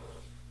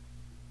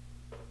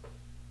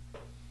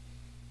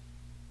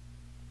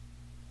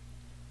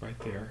 Right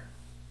there.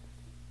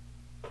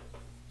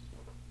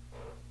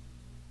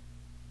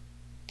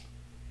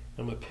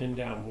 I'm going to pin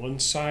down one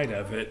side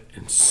of it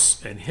and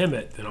hem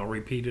it, then I'll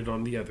repeat it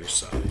on the other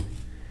side.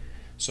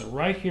 So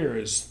right here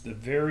is the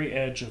very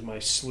edge of my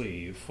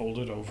sleeve,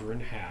 folded over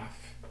in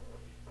half.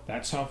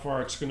 That's how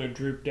far it's going to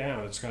droop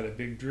down. It's got a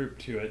big droop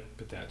to it,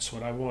 but that's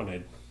what I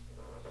wanted.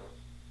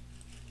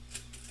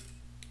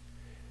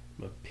 I'm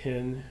going to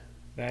pin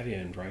that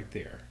end right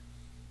there.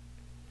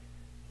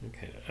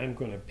 Okay, I'm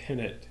going to pin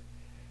it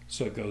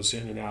so it goes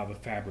in and out of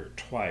the fabric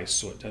twice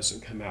so it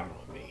doesn't come out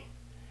on me.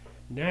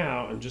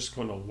 Now I'm just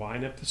going to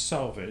line up the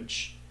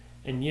selvage,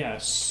 and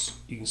yes,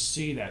 you can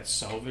see that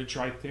selvage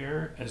right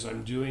there. As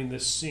I'm doing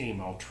this seam,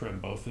 I'll trim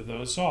both of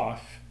those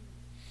off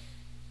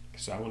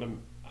because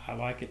I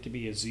like it to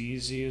be as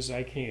easy as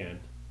I can.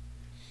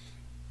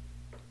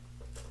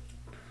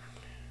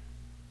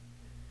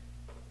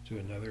 Do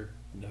another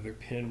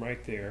pin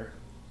right there.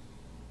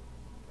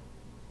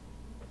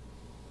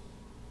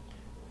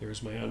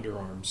 There's my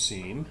underarm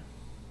seam.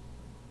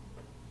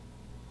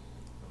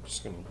 I'm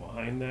just going to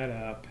line that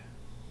up,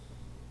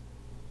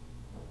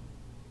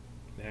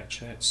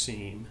 match that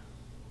seam.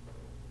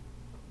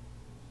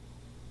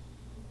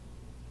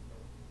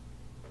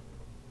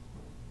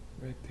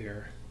 Right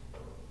there.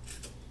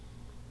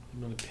 I'm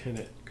going to pin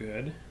it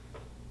good.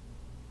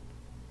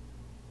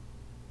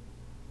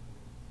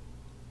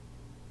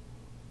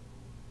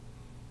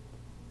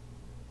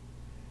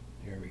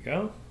 There we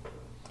go.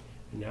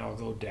 And now I'll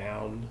go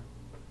down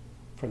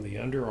from the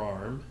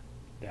underarm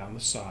down the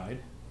side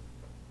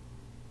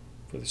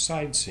for the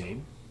side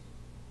seam.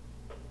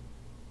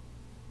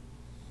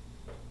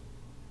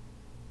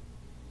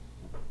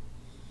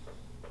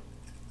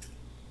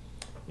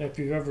 Now, if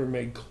you've ever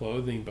made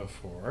clothing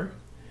before,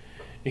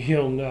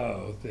 you'll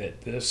know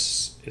that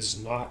this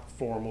is not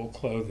formal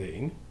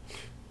clothing,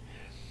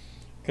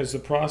 because the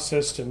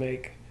process to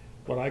make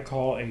what I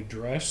call a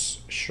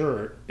dress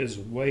shirt is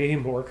way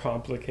more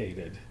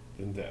complicated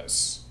than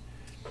this.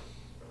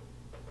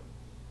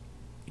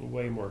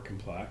 Way more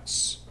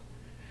complex.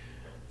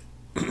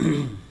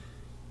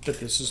 But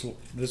this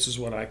is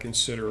what I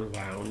consider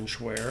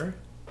loungewear,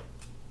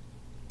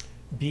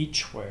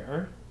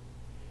 beachwear.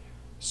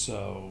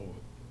 So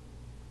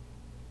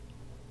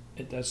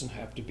it doesn't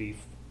have to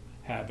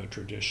have a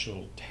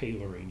traditional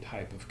tailoring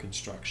type of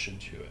construction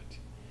to it.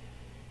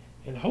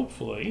 And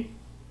hopefully,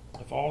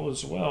 if all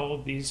is well,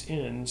 these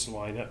ends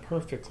line up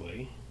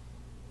perfectly.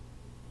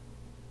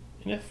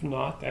 And if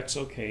not, that's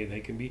okay, they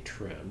can be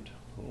trimmed.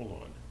 Hold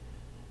on.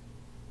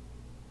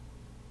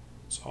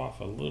 It's off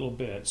a little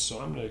bit,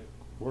 so I'm going to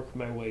work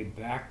my way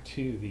back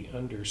to the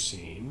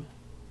underseam.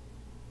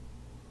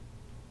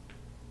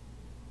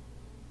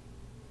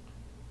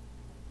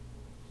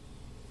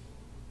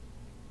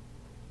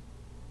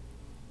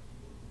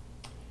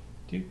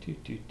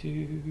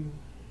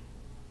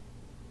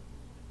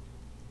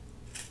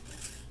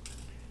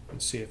 And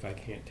see if I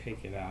can't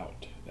take it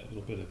out, that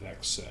little bit of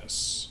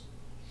excess.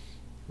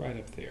 Right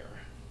up there.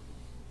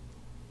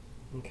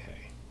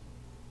 Okay.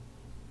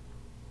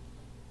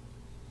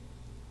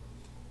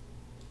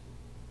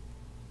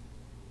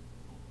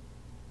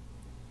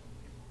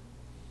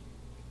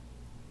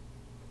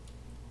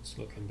 It's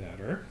looking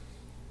better.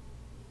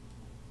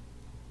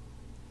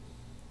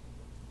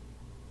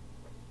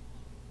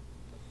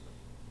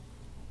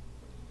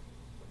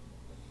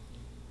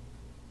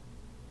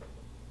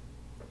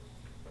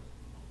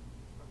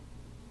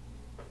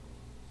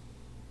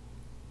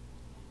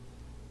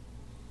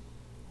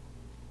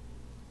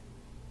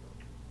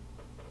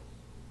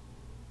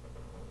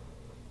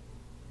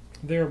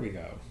 There we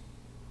go.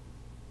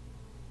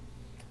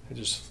 I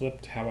just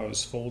flipped how I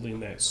was folding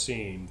that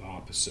seam the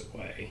opposite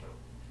way.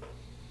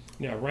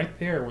 Now right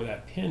there where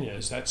that pin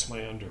is, that's my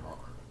underarm.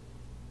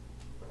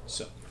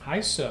 So,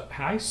 hi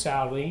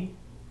Sally.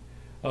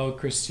 Oh,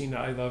 Christina,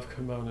 I love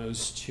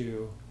kimonos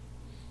too.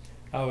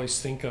 I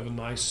always think of a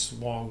nice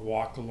long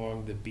walk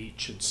along the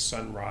beach at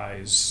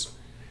sunrise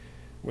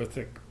with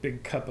a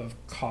big cup of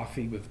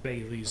coffee with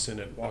Baileys in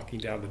it, walking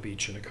down the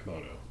beach in a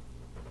kimono.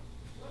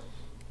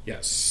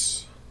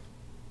 Yes.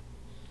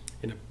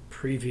 In a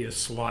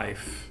previous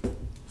life,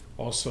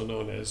 also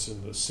known as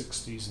in the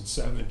 60s and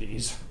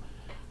 70s,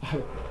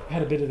 I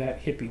had a bit of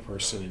that hippie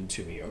person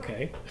into me,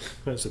 okay?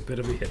 I was a bit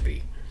of a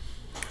hippie.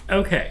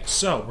 Okay,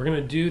 so we're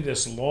going to do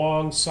this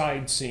long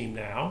side seam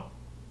now.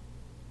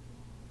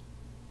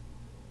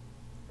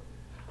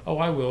 Oh,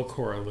 I will,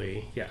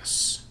 Coralie,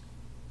 yes.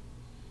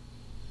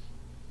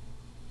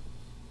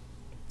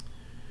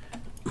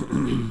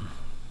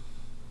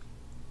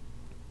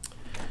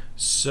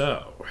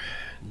 So,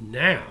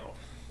 now,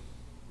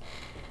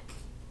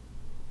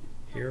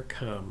 here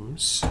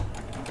comes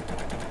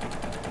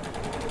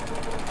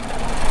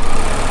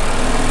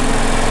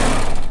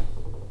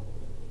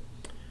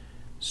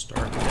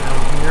start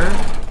down here.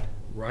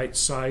 Right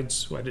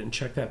sides, well, I didn't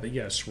check that, but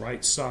yes,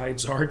 right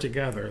sides are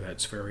together.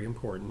 That's very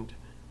important.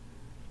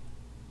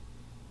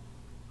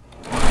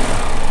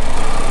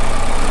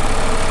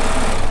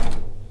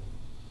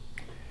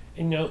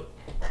 And note,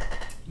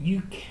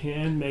 you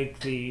can make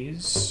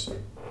these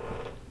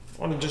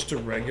on just a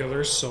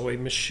regular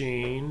sewing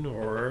machine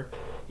or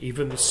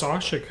even the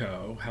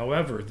Sashiko.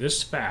 However,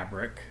 this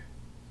fabric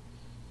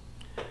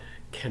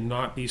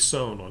cannot be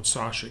sewn on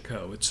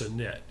sashiko. It's a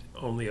knit,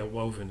 only a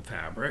woven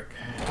fabric.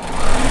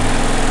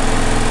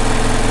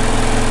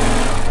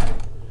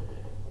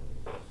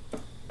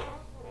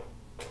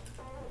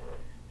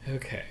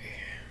 Okay.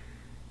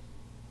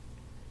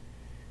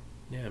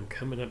 Now I'm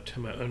coming up to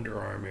my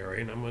underarm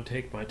area, and I'm going to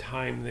take my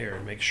time there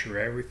and make sure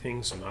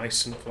everything's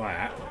nice and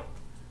flat.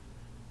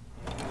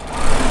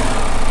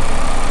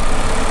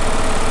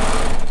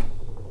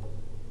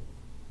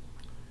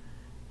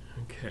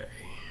 Okay.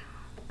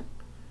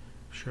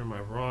 Sure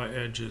my raw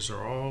edges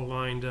are all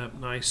lined up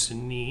nice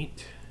and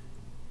neat.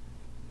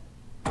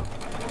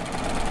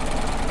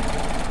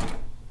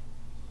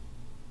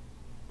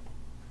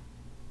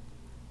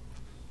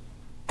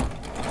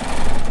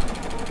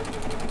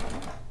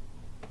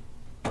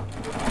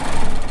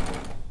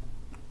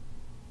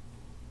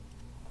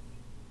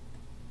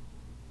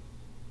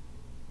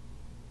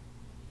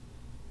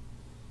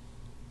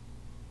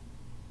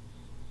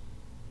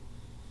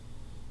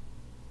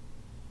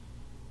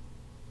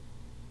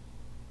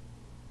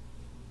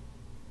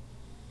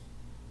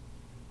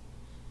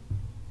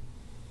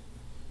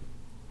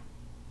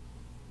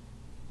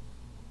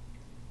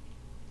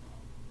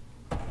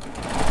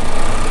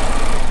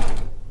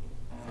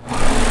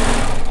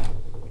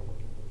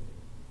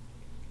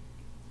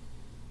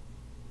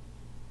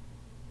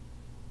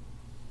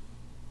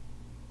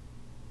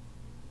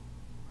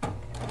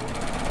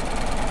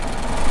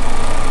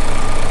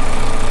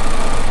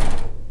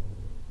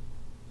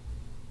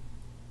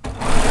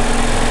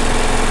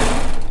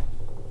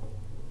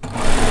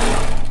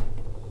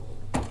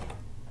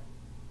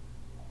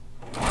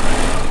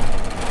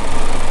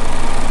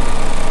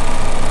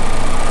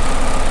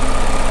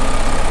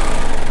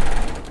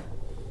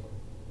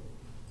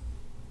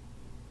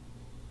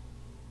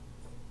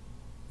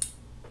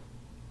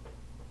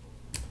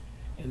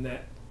 And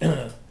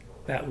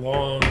that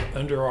long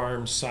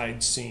underarm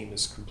side seam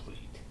is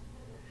complete.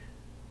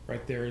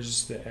 Right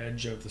there's the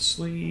edge of the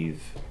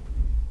sleeve,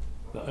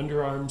 the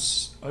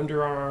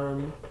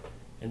underarm,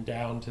 and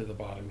down to the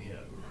bottom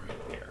hem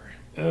right there.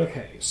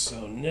 Okay,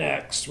 so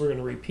next we're going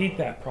to repeat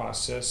that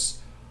process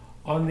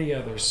on the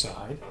other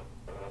side.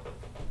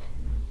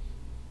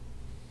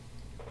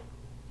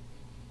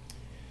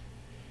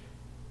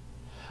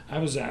 I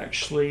was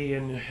actually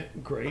in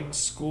grade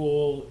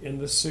school in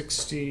the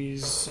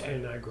 60s,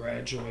 and I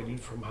graduated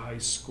from high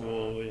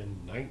school in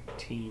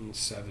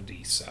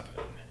 1977.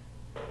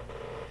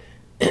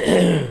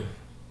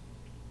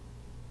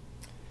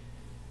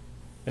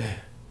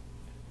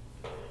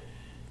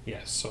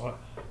 Yes, so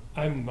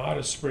I'm not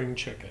a spring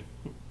chicken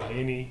by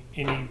any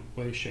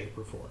way, shape,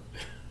 or form.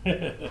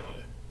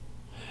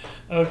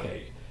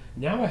 Okay,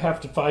 now I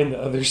have to find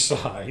the other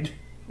side.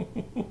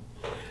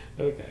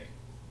 Okay,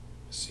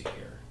 let's see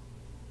here.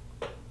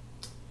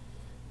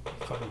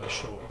 Find my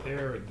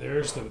shoulder.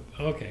 There's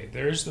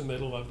the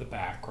middle of the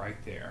back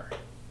right there.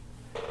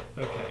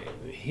 Okay,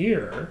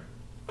 here,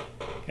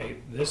 okay,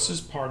 this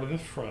is part of the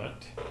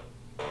front,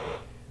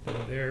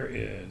 and there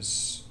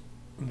is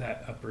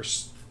that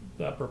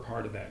the upper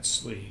part of that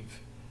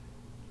sleeve.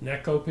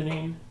 Neck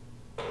opening,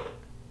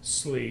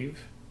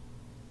 sleeve,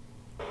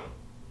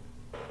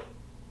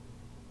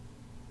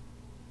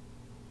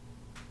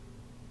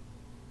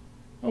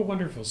 oh,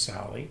 wonderful,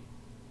 Sally.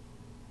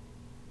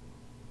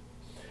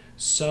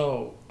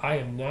 So I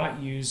am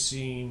not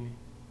using,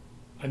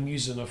 I'm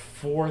using a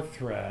four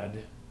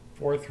thread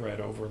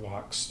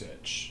overlock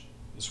stitch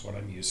is what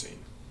I'm using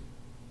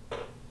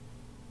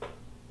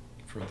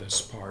for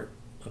this part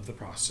of the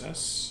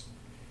process.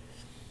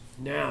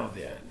 Now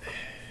then,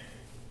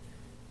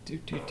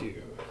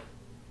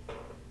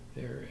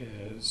 there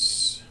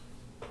is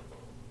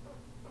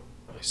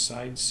my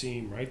side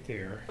seam right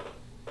there.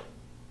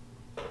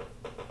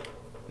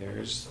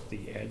 There's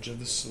the edge of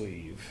the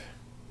sleeve.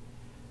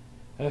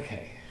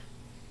 Okay.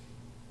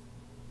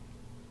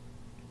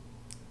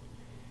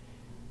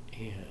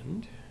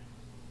 And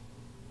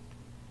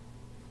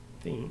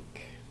I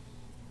think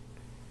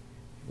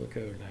it will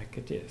go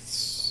like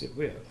this. It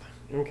will.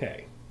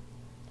 Okay.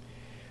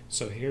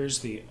 So here's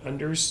the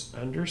under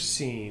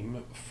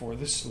seam for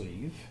the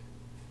sleeve.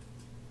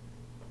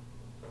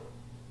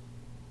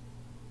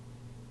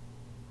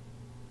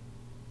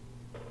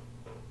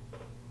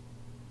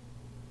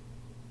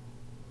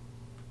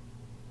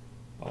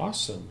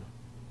 Awesome.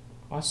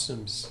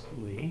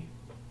 Awesomely,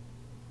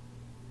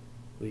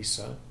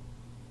 Lisa.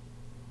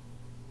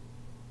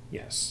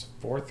 Yes,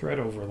 4-thread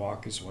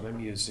overlock is what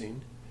I'm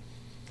using.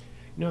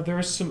 You know, there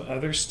are some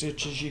other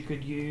stitches you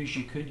could use.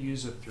 You could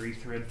use a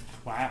 3-thread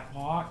flat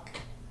lock.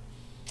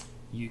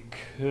 You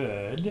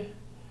could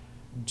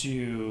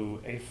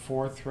do a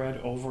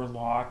 4-thread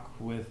overlock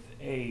with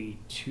a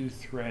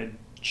 2-thread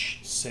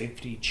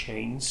safety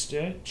chain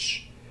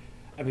stitch.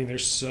 I mean,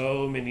 there's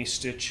so many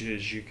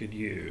stitches you could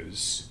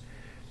use.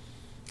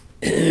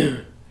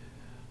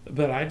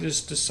 But I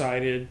just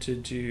decided to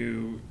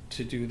do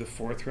the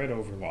 4-thread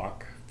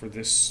overlock for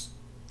this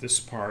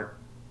part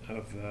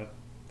of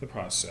the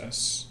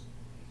process.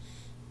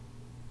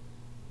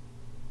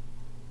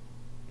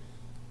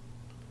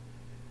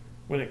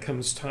 when it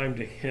comes time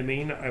to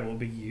hemming, I will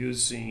be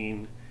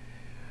using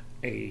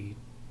a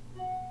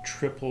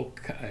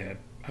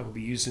I will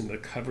be using the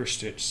cover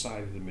stitch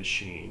side of the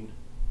machine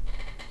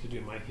to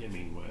do my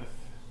hemming with,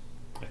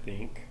 I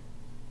think.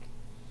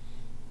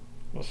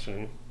 We'll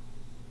see.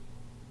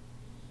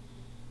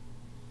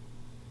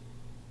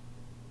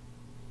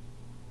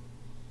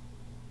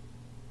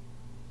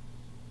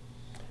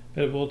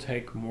 But it will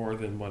take more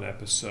than one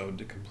episode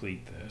to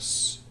complete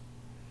this.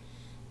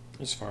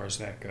 As far as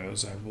that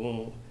goes, I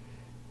will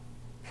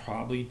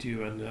probably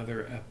do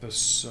another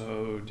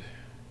episode.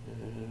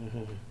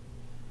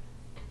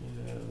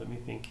 Let me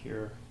think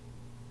here.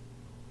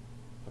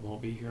 I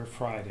won't be here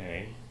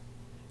Friday.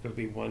 It'll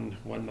be one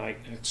night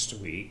next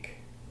week.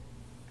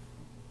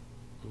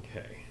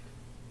 Okay.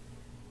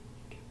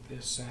 Get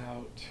this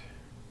out.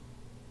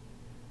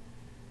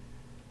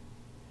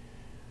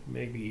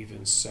 Maybe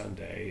even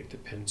Sunday. It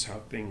depends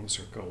how things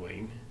are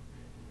going.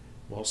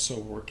 I'm also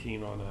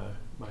working on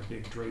my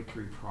big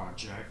drapery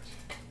project.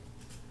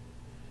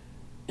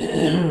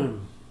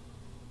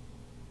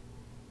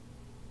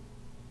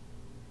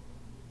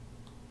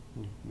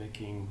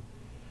 Making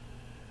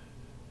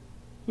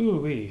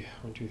 1,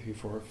 2, 3,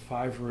 4,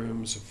 5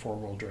 rooms of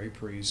formal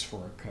draperies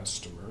for a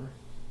customer.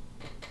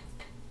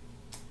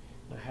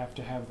 I have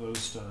to have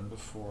those done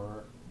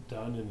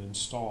and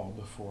installed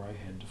before I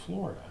head to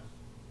Florida.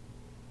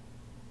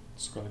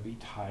 It's going to be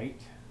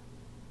tight.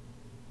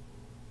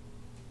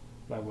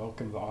 I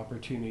welcome the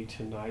opportunity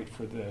tonight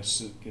for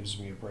this. It gives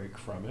me a break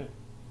from it.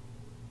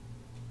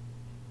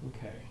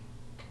 Okay.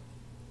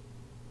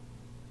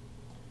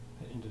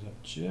 That ended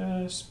up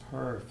just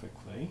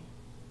perfectly.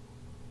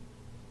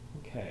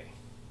 Okay.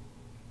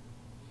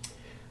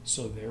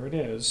 So there it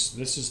is.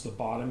 This is the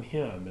bottom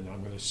hem, and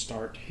I'm going to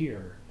start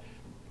here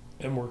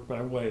and work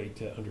my way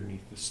to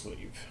underneath the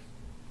sleeve.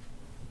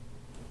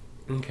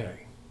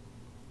 Okay.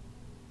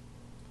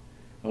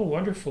 Oh,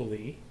 wonderful,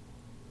 Lee.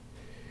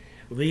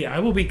 Lee, I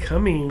will be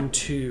coming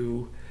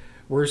to,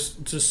 we're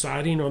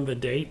deciding on the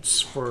dates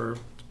for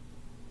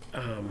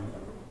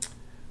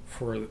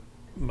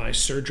my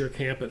SERGER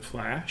camp at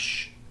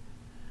Flash.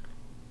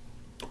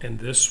 And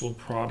this will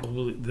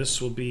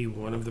be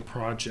one of the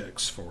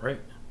projects for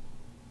it.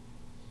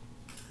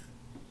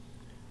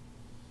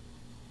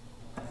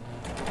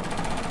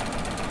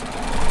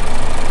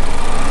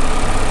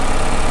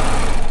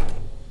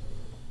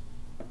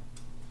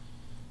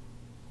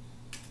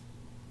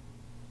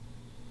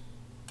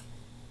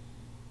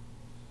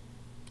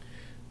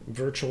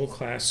 Virtual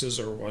classes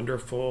are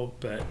wonderful,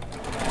 but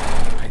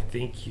I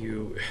think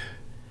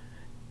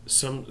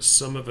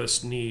some of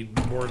us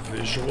need more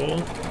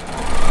visual,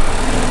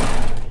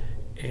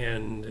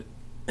 and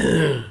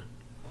I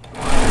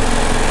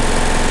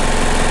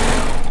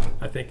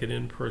think an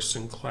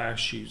in-person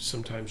class,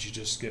 sometimes you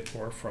just get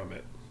more from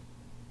it.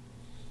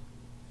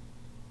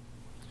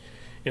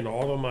 In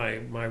all of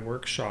my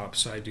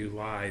workshops I do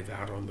live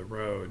out on the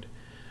road.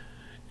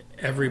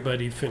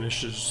 Everybody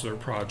finishes their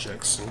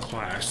projects in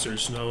class.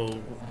 There's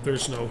no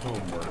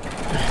homework.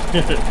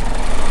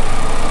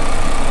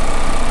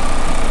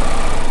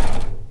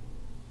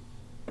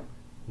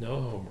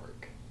 No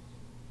homework.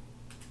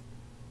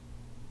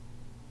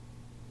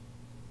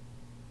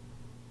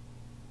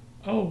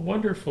 Oh,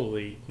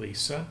 wonderfully,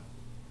 Lisa.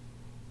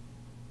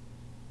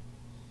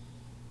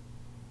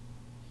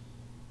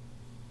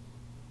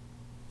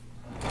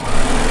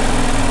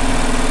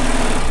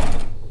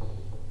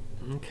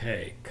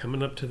 Okay,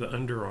 coming up to the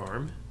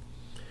underarm.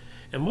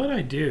 And what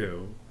I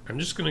do, I'm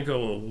just going to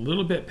go a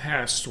little bit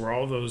past where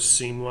all those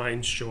seam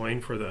lines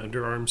join for the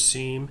underarm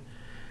seam,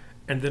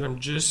 and then I'm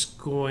just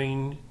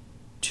going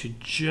to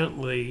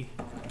gently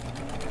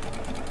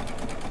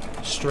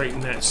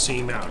straighten that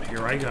seam out.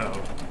 Here I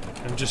go.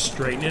 I'm just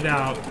straightening it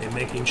out and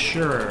making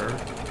sure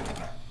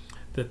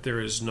that there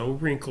is no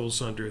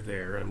wrinkles under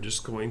there. I'm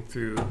just going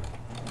through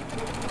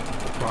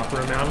the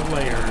proper amount of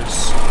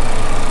layers.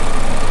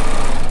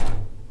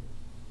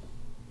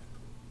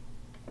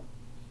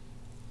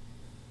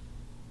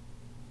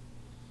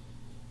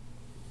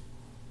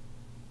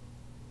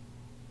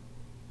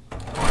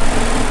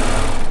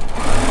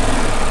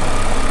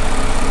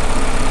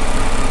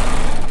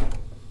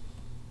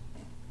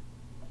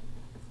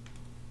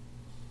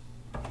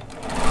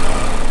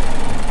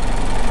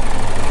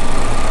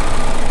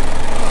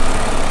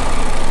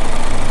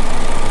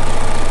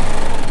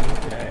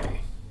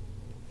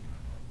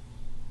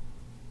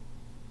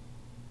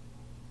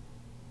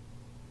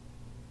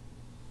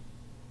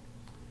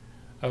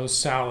 Oh,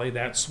 Sally,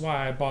 that's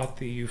why I bought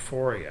the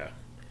Euphoria.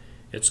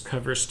 It's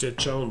cover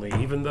stitch only.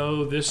 Even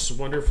though this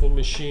wonderful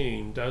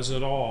machine does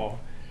it all,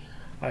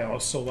 I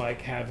also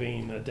like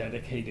having a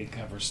dedicated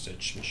cover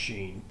stitch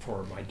machine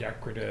for my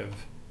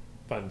decorative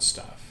fun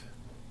stuff.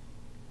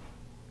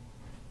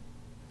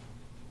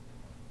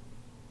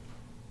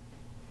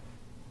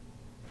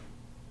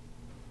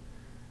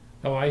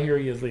 Oh, I hear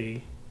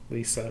you,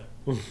 Lisa.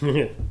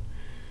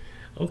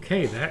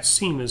 Okay, that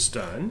seam is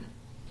done.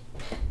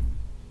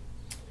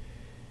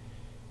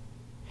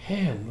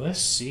 And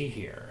let's see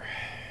here.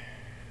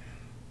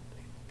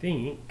 I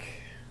think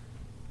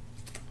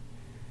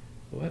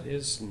What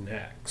is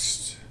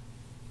next?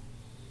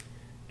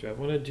 Do I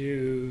want to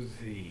do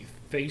the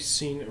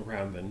facing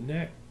around the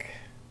neck?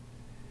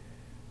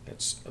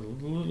 That's a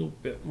little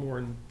bit more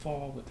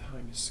involved. What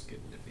time is it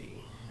getting to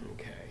be?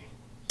 Okay.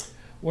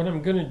 What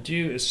I'm going to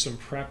do is some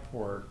prep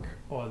work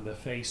on the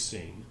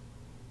facing.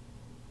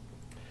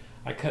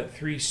 I cut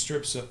 3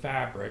 strips of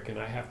fabric and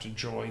I have to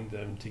join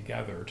them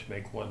together to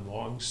make one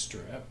long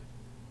strip.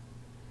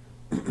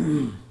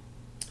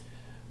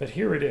 But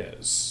here it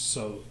is.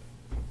 So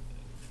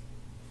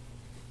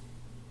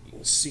you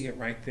can see it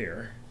right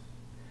there.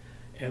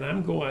 And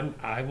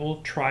I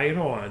will try it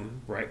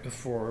on right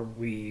before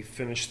we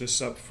finish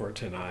this up for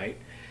tonight.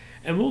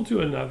 And we'll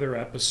do another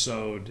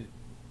episode,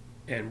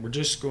 and we're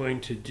just going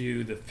to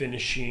do the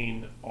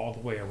finishing all the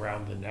way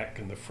around the neck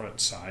and the front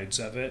sides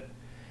of it.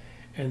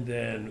 And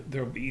then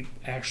there'll be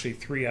actually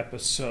 3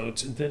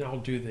 episodes, and then I'll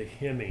do the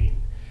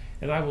hemming.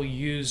 And I will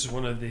use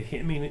one of the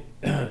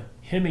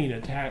hemming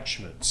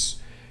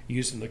attachments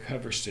using the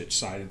cover stitch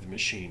side of the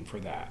machine for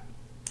that.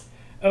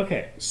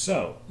 Okay,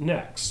 so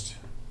next.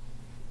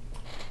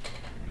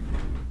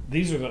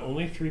 These are the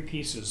only 3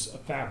 pieces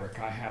of fabric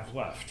I have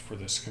left for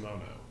this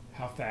kimono.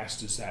 How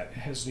fast is that? It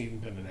hasn't even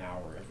been an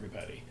hour,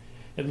 everybody.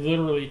 It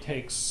literally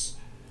takes,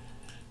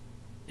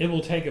 it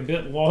will take a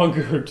bit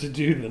longer to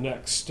do the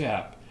next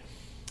step.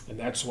 And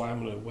that's why I'm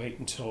going to wait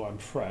until I'm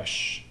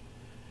fresh.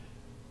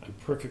 I'm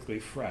perfectly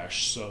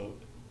fresh. So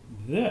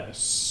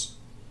this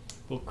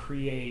will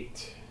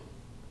create,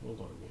 hold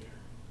on here.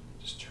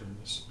 Just turn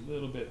this a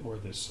little bit more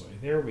this way.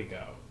 There we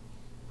go.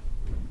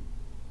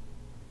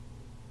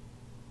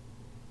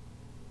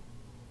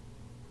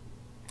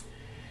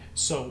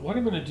 So what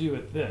I'm going to do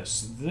with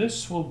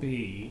this will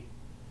be,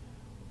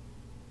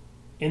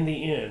 in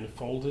the end,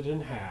 folded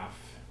in half,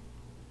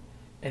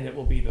 and it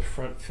will be the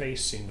front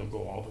facing. They'll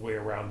go all the way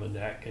around the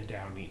neck and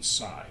down each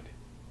side.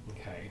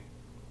 Okay,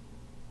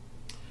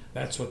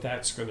 that's what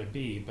that's going to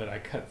be, but I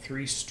cut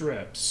 3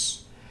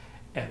 strips,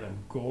 and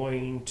I'm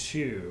going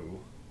to,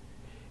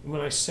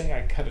 when I say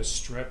I cut a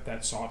strip,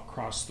 that's all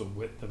across the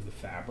width of the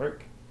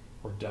fabric,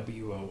 or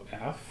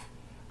WOF.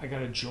 I got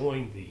to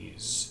join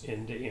these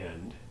end to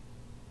end.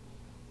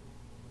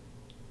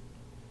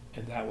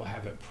 And that will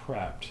have it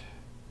prepped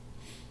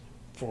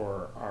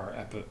for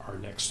our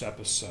next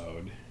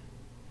episode,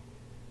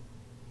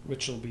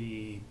 which will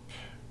be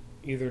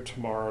either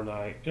tomorrow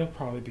night. It'll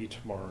probably be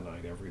tomorrow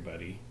night,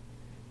 everybody.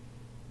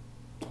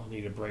 I'll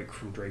need a break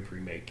from drapery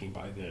making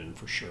by then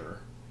for sure.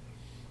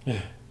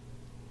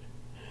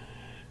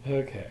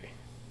 Okay.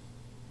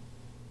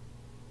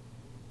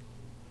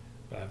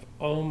 But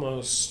I'm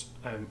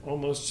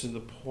almost to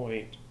the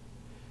point.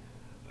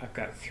 I've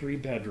got 3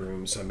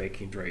 bedrooms I'm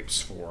making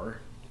drapes for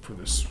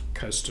this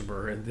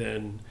customer, and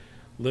then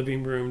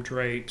living room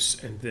drapes,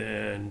 and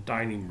then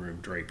dining room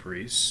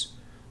draperies.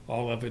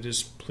 All of it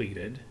is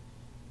pleated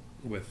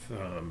with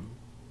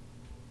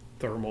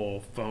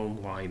thermal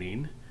foam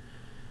lining.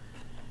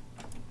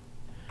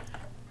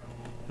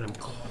 And I'm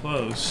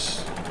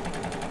close.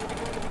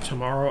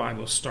 Tomorrow I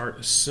will start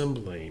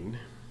assembling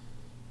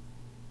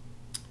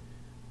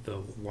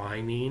the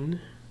lining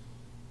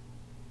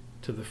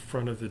to the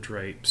front of the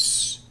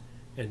drapes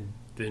and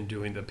then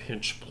doing the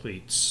pinch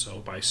pleats. So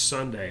by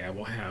Sunday I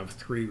will have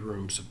 3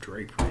 rooms of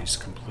draperies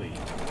complete.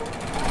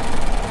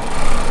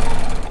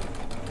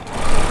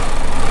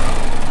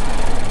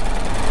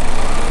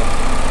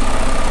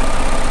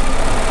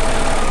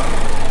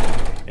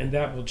 And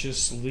that will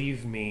just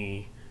leave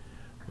me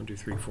 1, 2,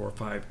 3, 4,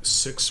 5,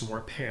 6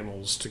 more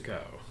panels to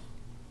go,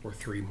 or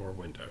 3 more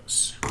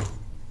windows.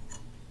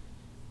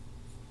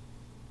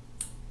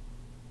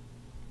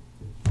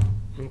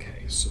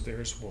 Okay, so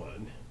there's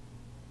one.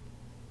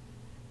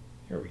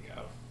 Here we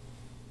go.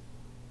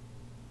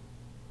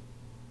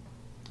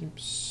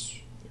 Oops,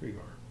 there you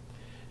are.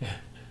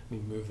 Let me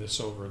move this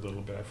over a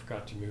little bit. I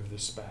forgot to move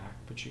this back,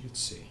 but you can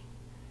see.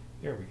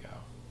 There we go.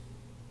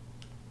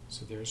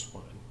 So there's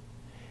one.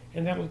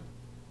 And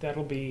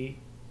that'll be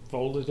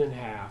folded in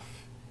half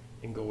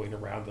and going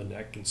around the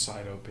neck and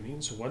side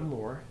openings. One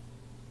more.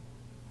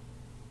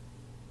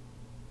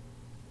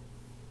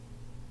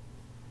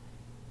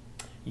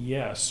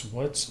 Yes,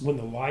 when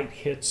the light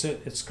hits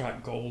it, it's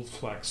got gold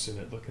flecks in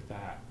it. Look at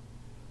that.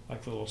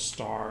 Like little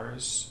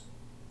stars.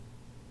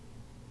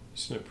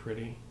 Isn't it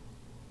pretty?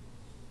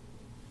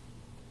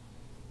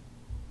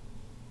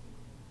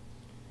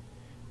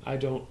 I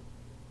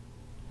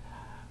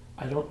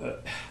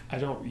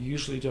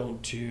usually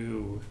don't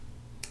do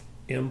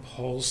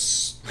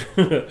impulse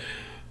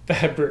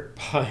fabric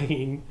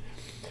buying,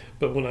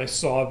 but when I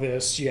saw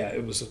this, yeah,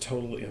 it was a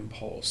total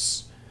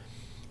impulse.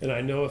 And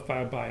I know if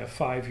I buy a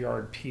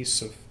 5-yard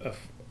piece of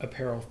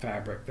apparel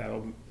fabric,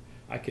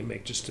 I can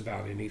make just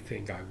about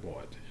anything I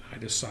want. I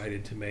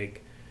decided to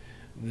make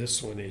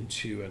this one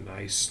into a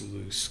nice,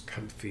 loose,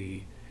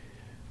 comfy,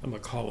 I'm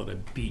going to call it a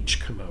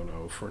beach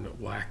kimono for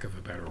lack of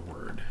a better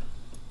word.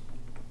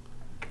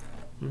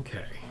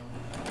 Okay.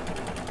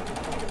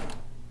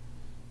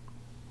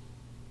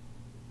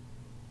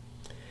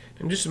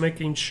 I'm just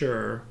making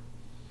sure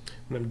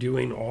And I'm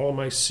doing all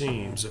my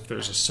seams. If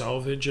there's a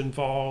selvage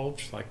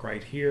involved, like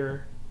right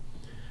here,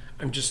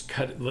 I'm just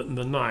letting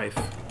the knife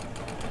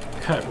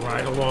cut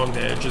right along the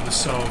edge of the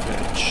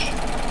selvage.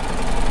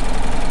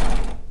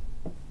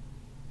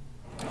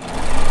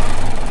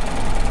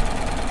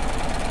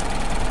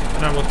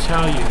 And I will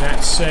tell you,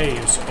 that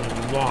saves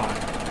a lot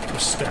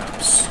of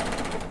steps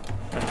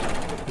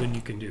when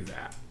you can do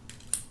that.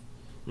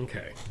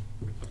 Okay.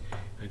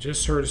 I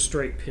just heard a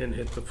straight pin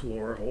hit the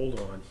floor. Hold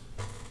on.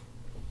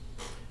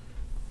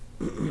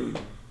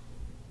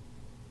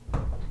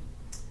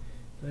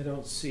 I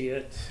don't see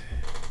it.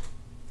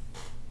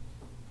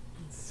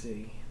 Let's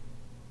see.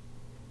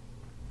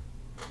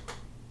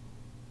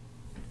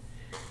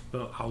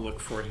 Well, I'll look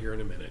for it here in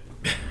a minute.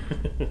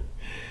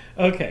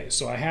 Okay,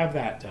 so I have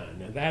that done.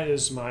 Now that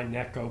is my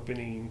neck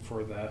opening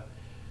for the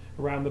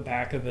around the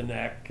back of the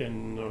neck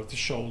and with the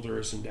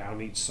shoulders and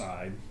down each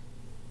side.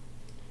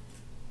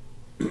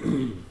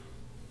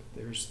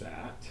 There's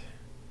that.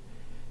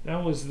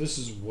 Now this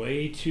is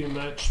way too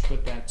much,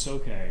 but that's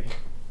okay.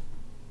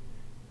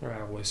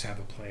 I always have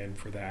a plan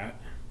for that.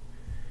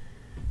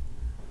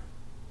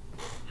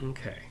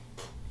 Okay.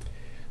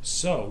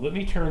 So let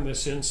me turn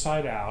this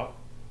inside out.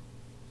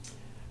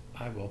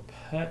 I will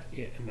put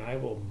it and I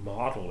will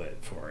model it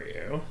for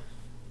you,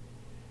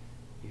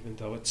 even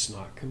though it's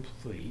not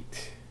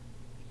complete.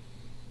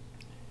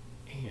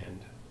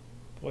 And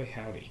boy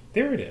howdy,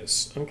 there it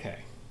is. Okay.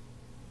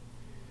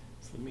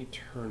 So let me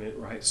turn it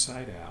right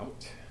side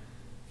out.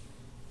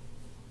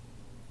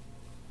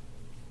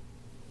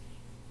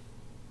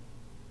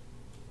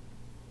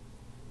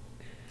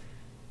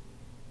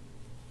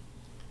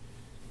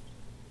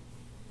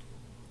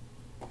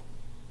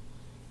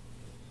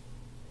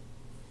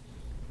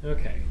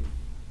 Okay.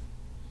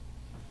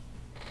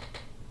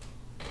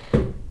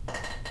 Get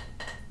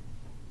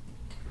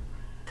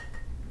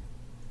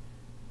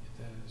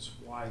that as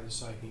wide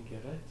as I can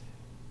get it.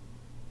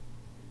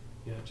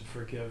 You have to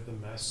forgive the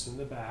mess in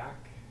the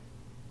back.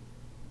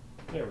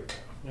 There we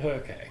go.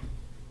 Okay.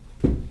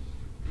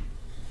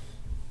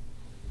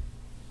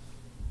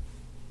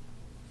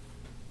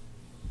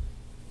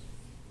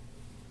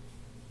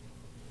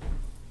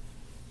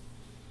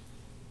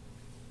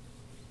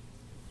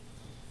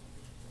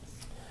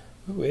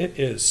 Ooh, it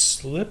is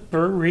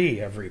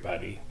slippery,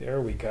 everybody. There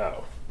we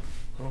go.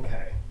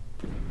 Okay.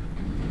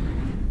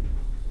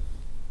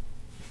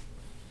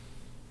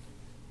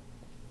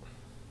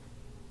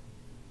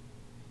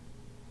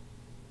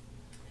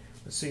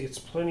 Let's see, it's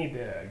plenty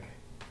big.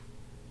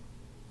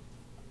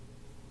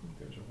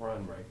 There's a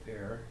run right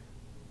there.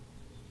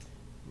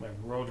 My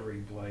rotary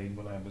blade,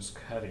 when I was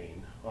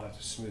cutting, I'll have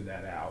to smooth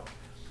that out.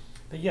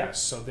 But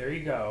yes, so there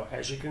you go.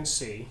 As you can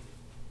see,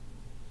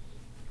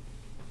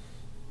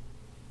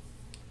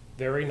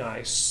 very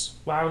nice.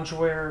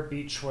 Loungewear,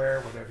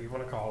 beachwear, whatever you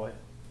want to call it.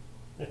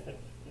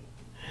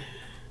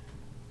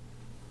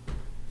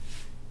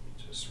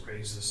 Just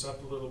raise this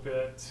up a little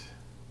bit.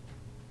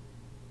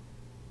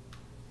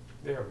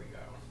 There we go.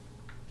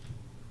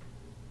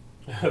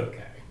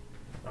 Okay.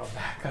 I'll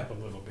back up a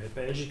little bit.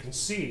 But as you can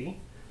see,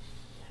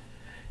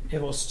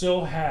 it will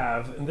still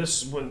have, and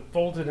this, when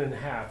folded in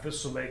half,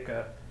 this will make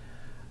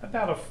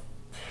about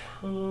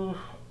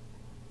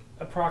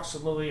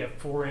approximately a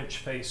 4-inch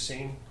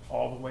facing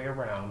all the way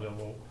around. It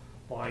will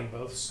line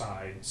both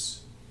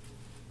sides.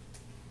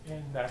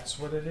 And that's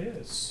what it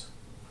is.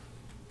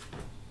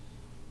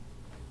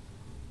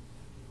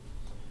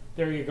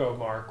 There you go,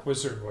 Mark.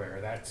 Wizard wear.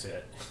 That's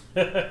it.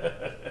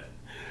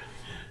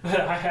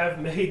 I have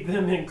made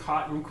them in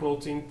cotton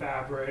quilting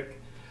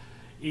fabric.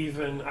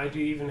 I do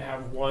even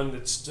have one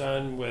that's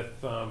done with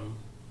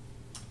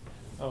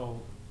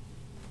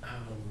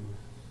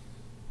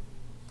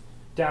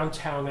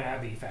Downtown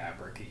Abbey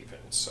fabric even.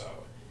 So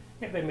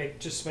yeah, they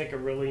just make a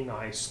really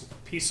nice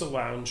piece of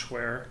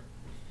loungewear.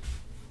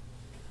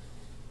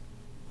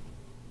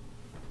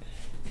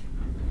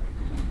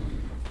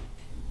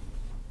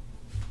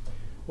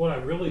 What I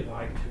really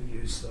like to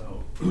use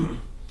though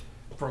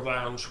for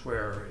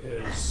loungewear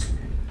is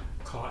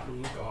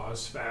cotton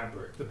gauze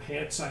fabric. The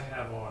pants I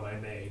have on I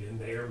made, and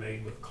they are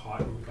made with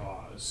cotton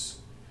gauze,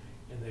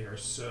 and they are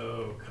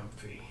so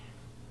comfy.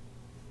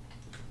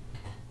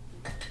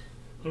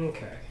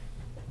 Okay.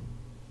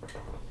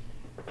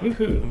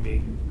 Woohoo, let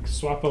me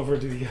swap over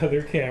to the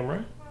other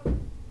camera.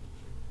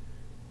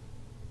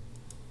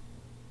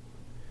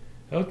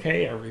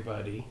 Okay,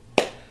 everybody.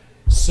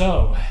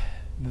 So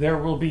there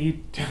will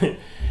be 2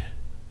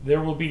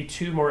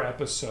 more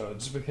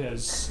episodes,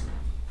 because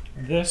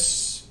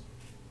this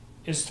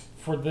is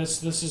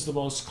the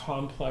most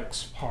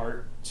complex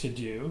part to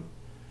do,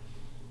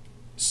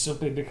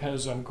 simply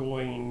because I'm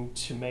going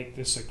to make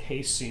this a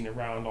casing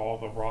around all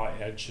the raw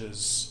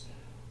edges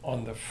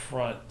on the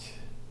front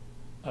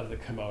of the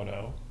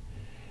kimono,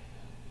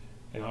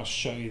 and I'll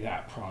show you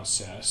that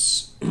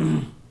process.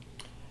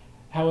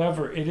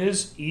 However, it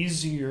is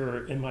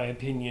easier, in my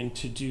opinion,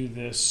 to do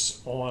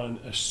this on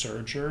a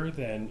serger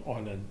than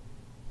on a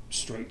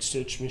straight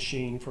stitch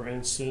machine, for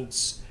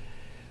instance,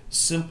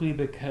 simply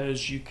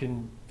because you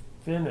can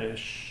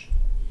finish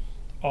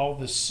all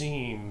the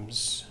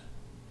seams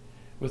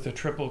with a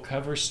triple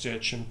cover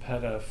stitch and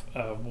put a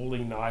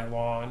woolly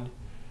nylon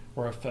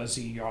or a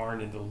fuzzy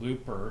yarn in the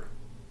looper.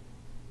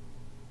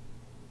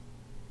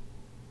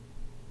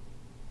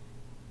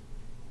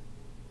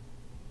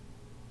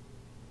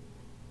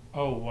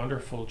 Oh,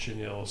 wonderful,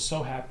 Janelle.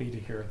 So happy to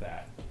hear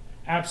that.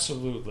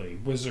 Absolutely.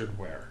 Wizard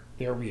wear.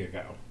 There we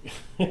go.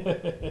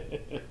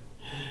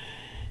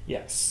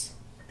 Yes.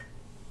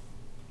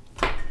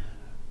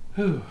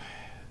 Whew.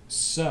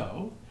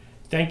 So,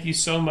 thank you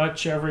so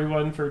much,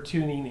 everyone, for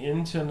tuning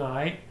in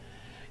tonight.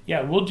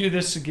 Yeah, we'll do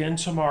this again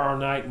tomorrow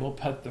night, and we'll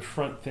put the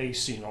front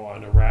facing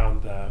on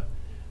around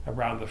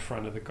the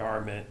front of the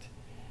garment,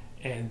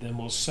 and then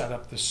we'll set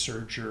up the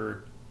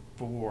serger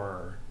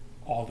for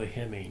all the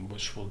hemming,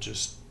 which we'll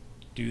just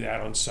do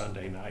that on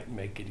Sunday night and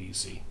make it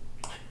easy.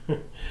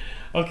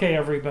 Okay,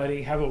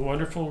 everybody, have a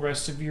wonderful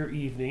rest of your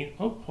evening.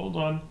 Oh, hold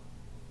on.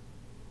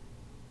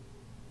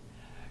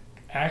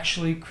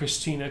 Actually,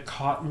 Christina,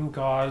 cotton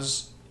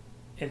gauze,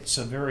 it's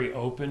a very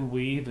open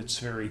weave. It's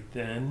very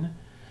thin,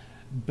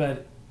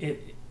 but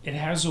it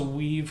has a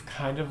weave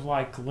kind of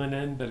like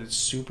linen, but it's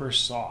super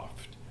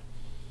soft.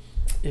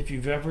 If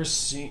you've ever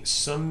seen,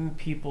 some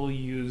people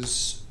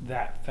use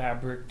that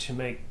fabric to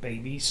make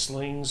baby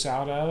slings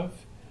out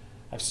of.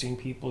 I've seen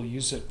people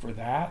use it for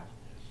that.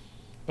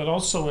 But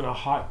also in a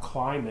hot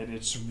climate,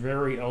 it's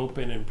very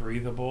open and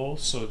breathable,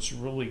 so it's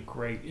really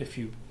great. If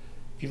you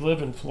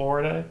live in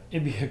Florida,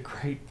 it'd be a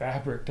great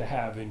fabric to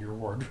have in your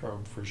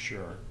wardrobe for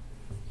sure.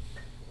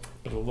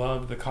 But I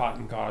love the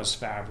cotton gauze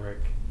fabric.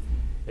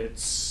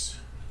 It's,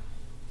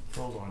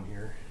 hold on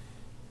here.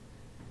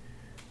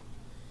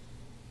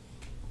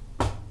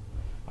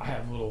 I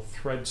have little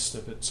thread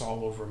snippets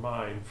all over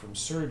mine from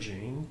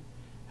serging.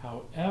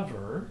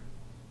 However,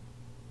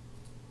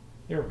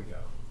 there we go.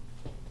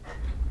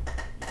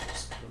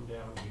 Just come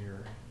down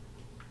here.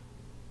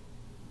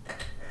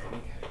 Okay,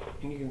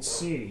 and you can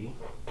see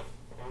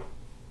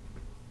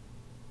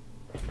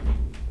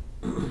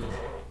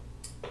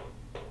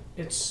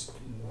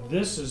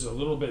this is a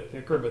little bit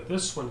thicker, but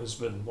this one has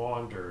been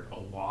laundered a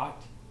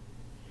lot.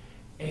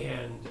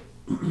 And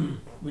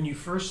when you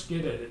first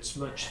get it, it's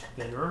much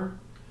thinner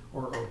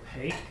or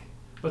opaque,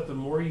 but the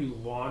more you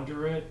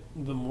launder it,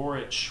 the more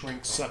it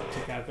shrinks up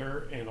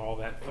together and all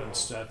that fun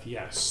stuff.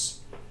 Yes,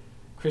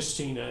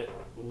 Christina,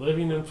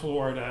 living in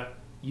Florida,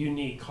 you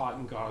need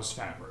cotton gauze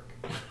fabric.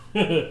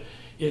 It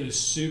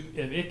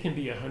can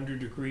be 100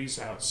 degrees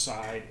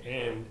outside,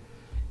 and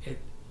it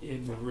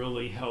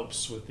really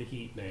helps with the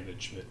heat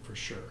management for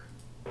sure.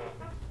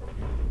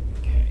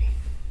 Okay.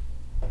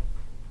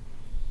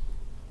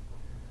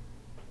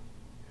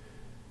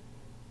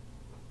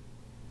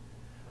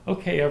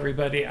 Okay,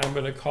 everybody, I'm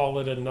going to call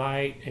it a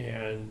night,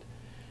 and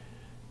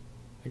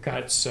I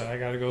got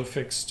to go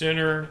fix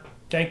dinner.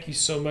 Thank you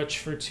so much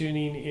for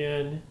tuning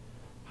in.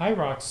 Hi,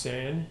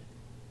 Roxanne.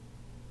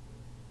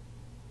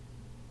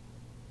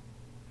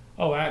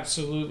 Oh,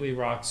 absolutely,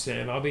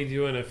 Roxanne. I'll be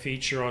doing a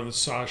feature on the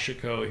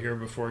Sashiko here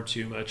before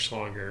too much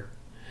longer.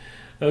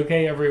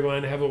 Okay,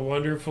 everyone, have a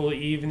wonderful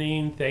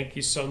evening. Thank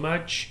you so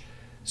much.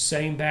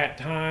 Same bat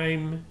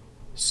time,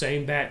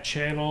 same bat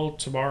channel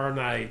tomorrow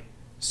night.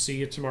 See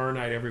you tomorrow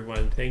night,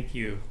 everyone. Thank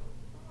you.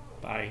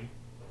 Bye.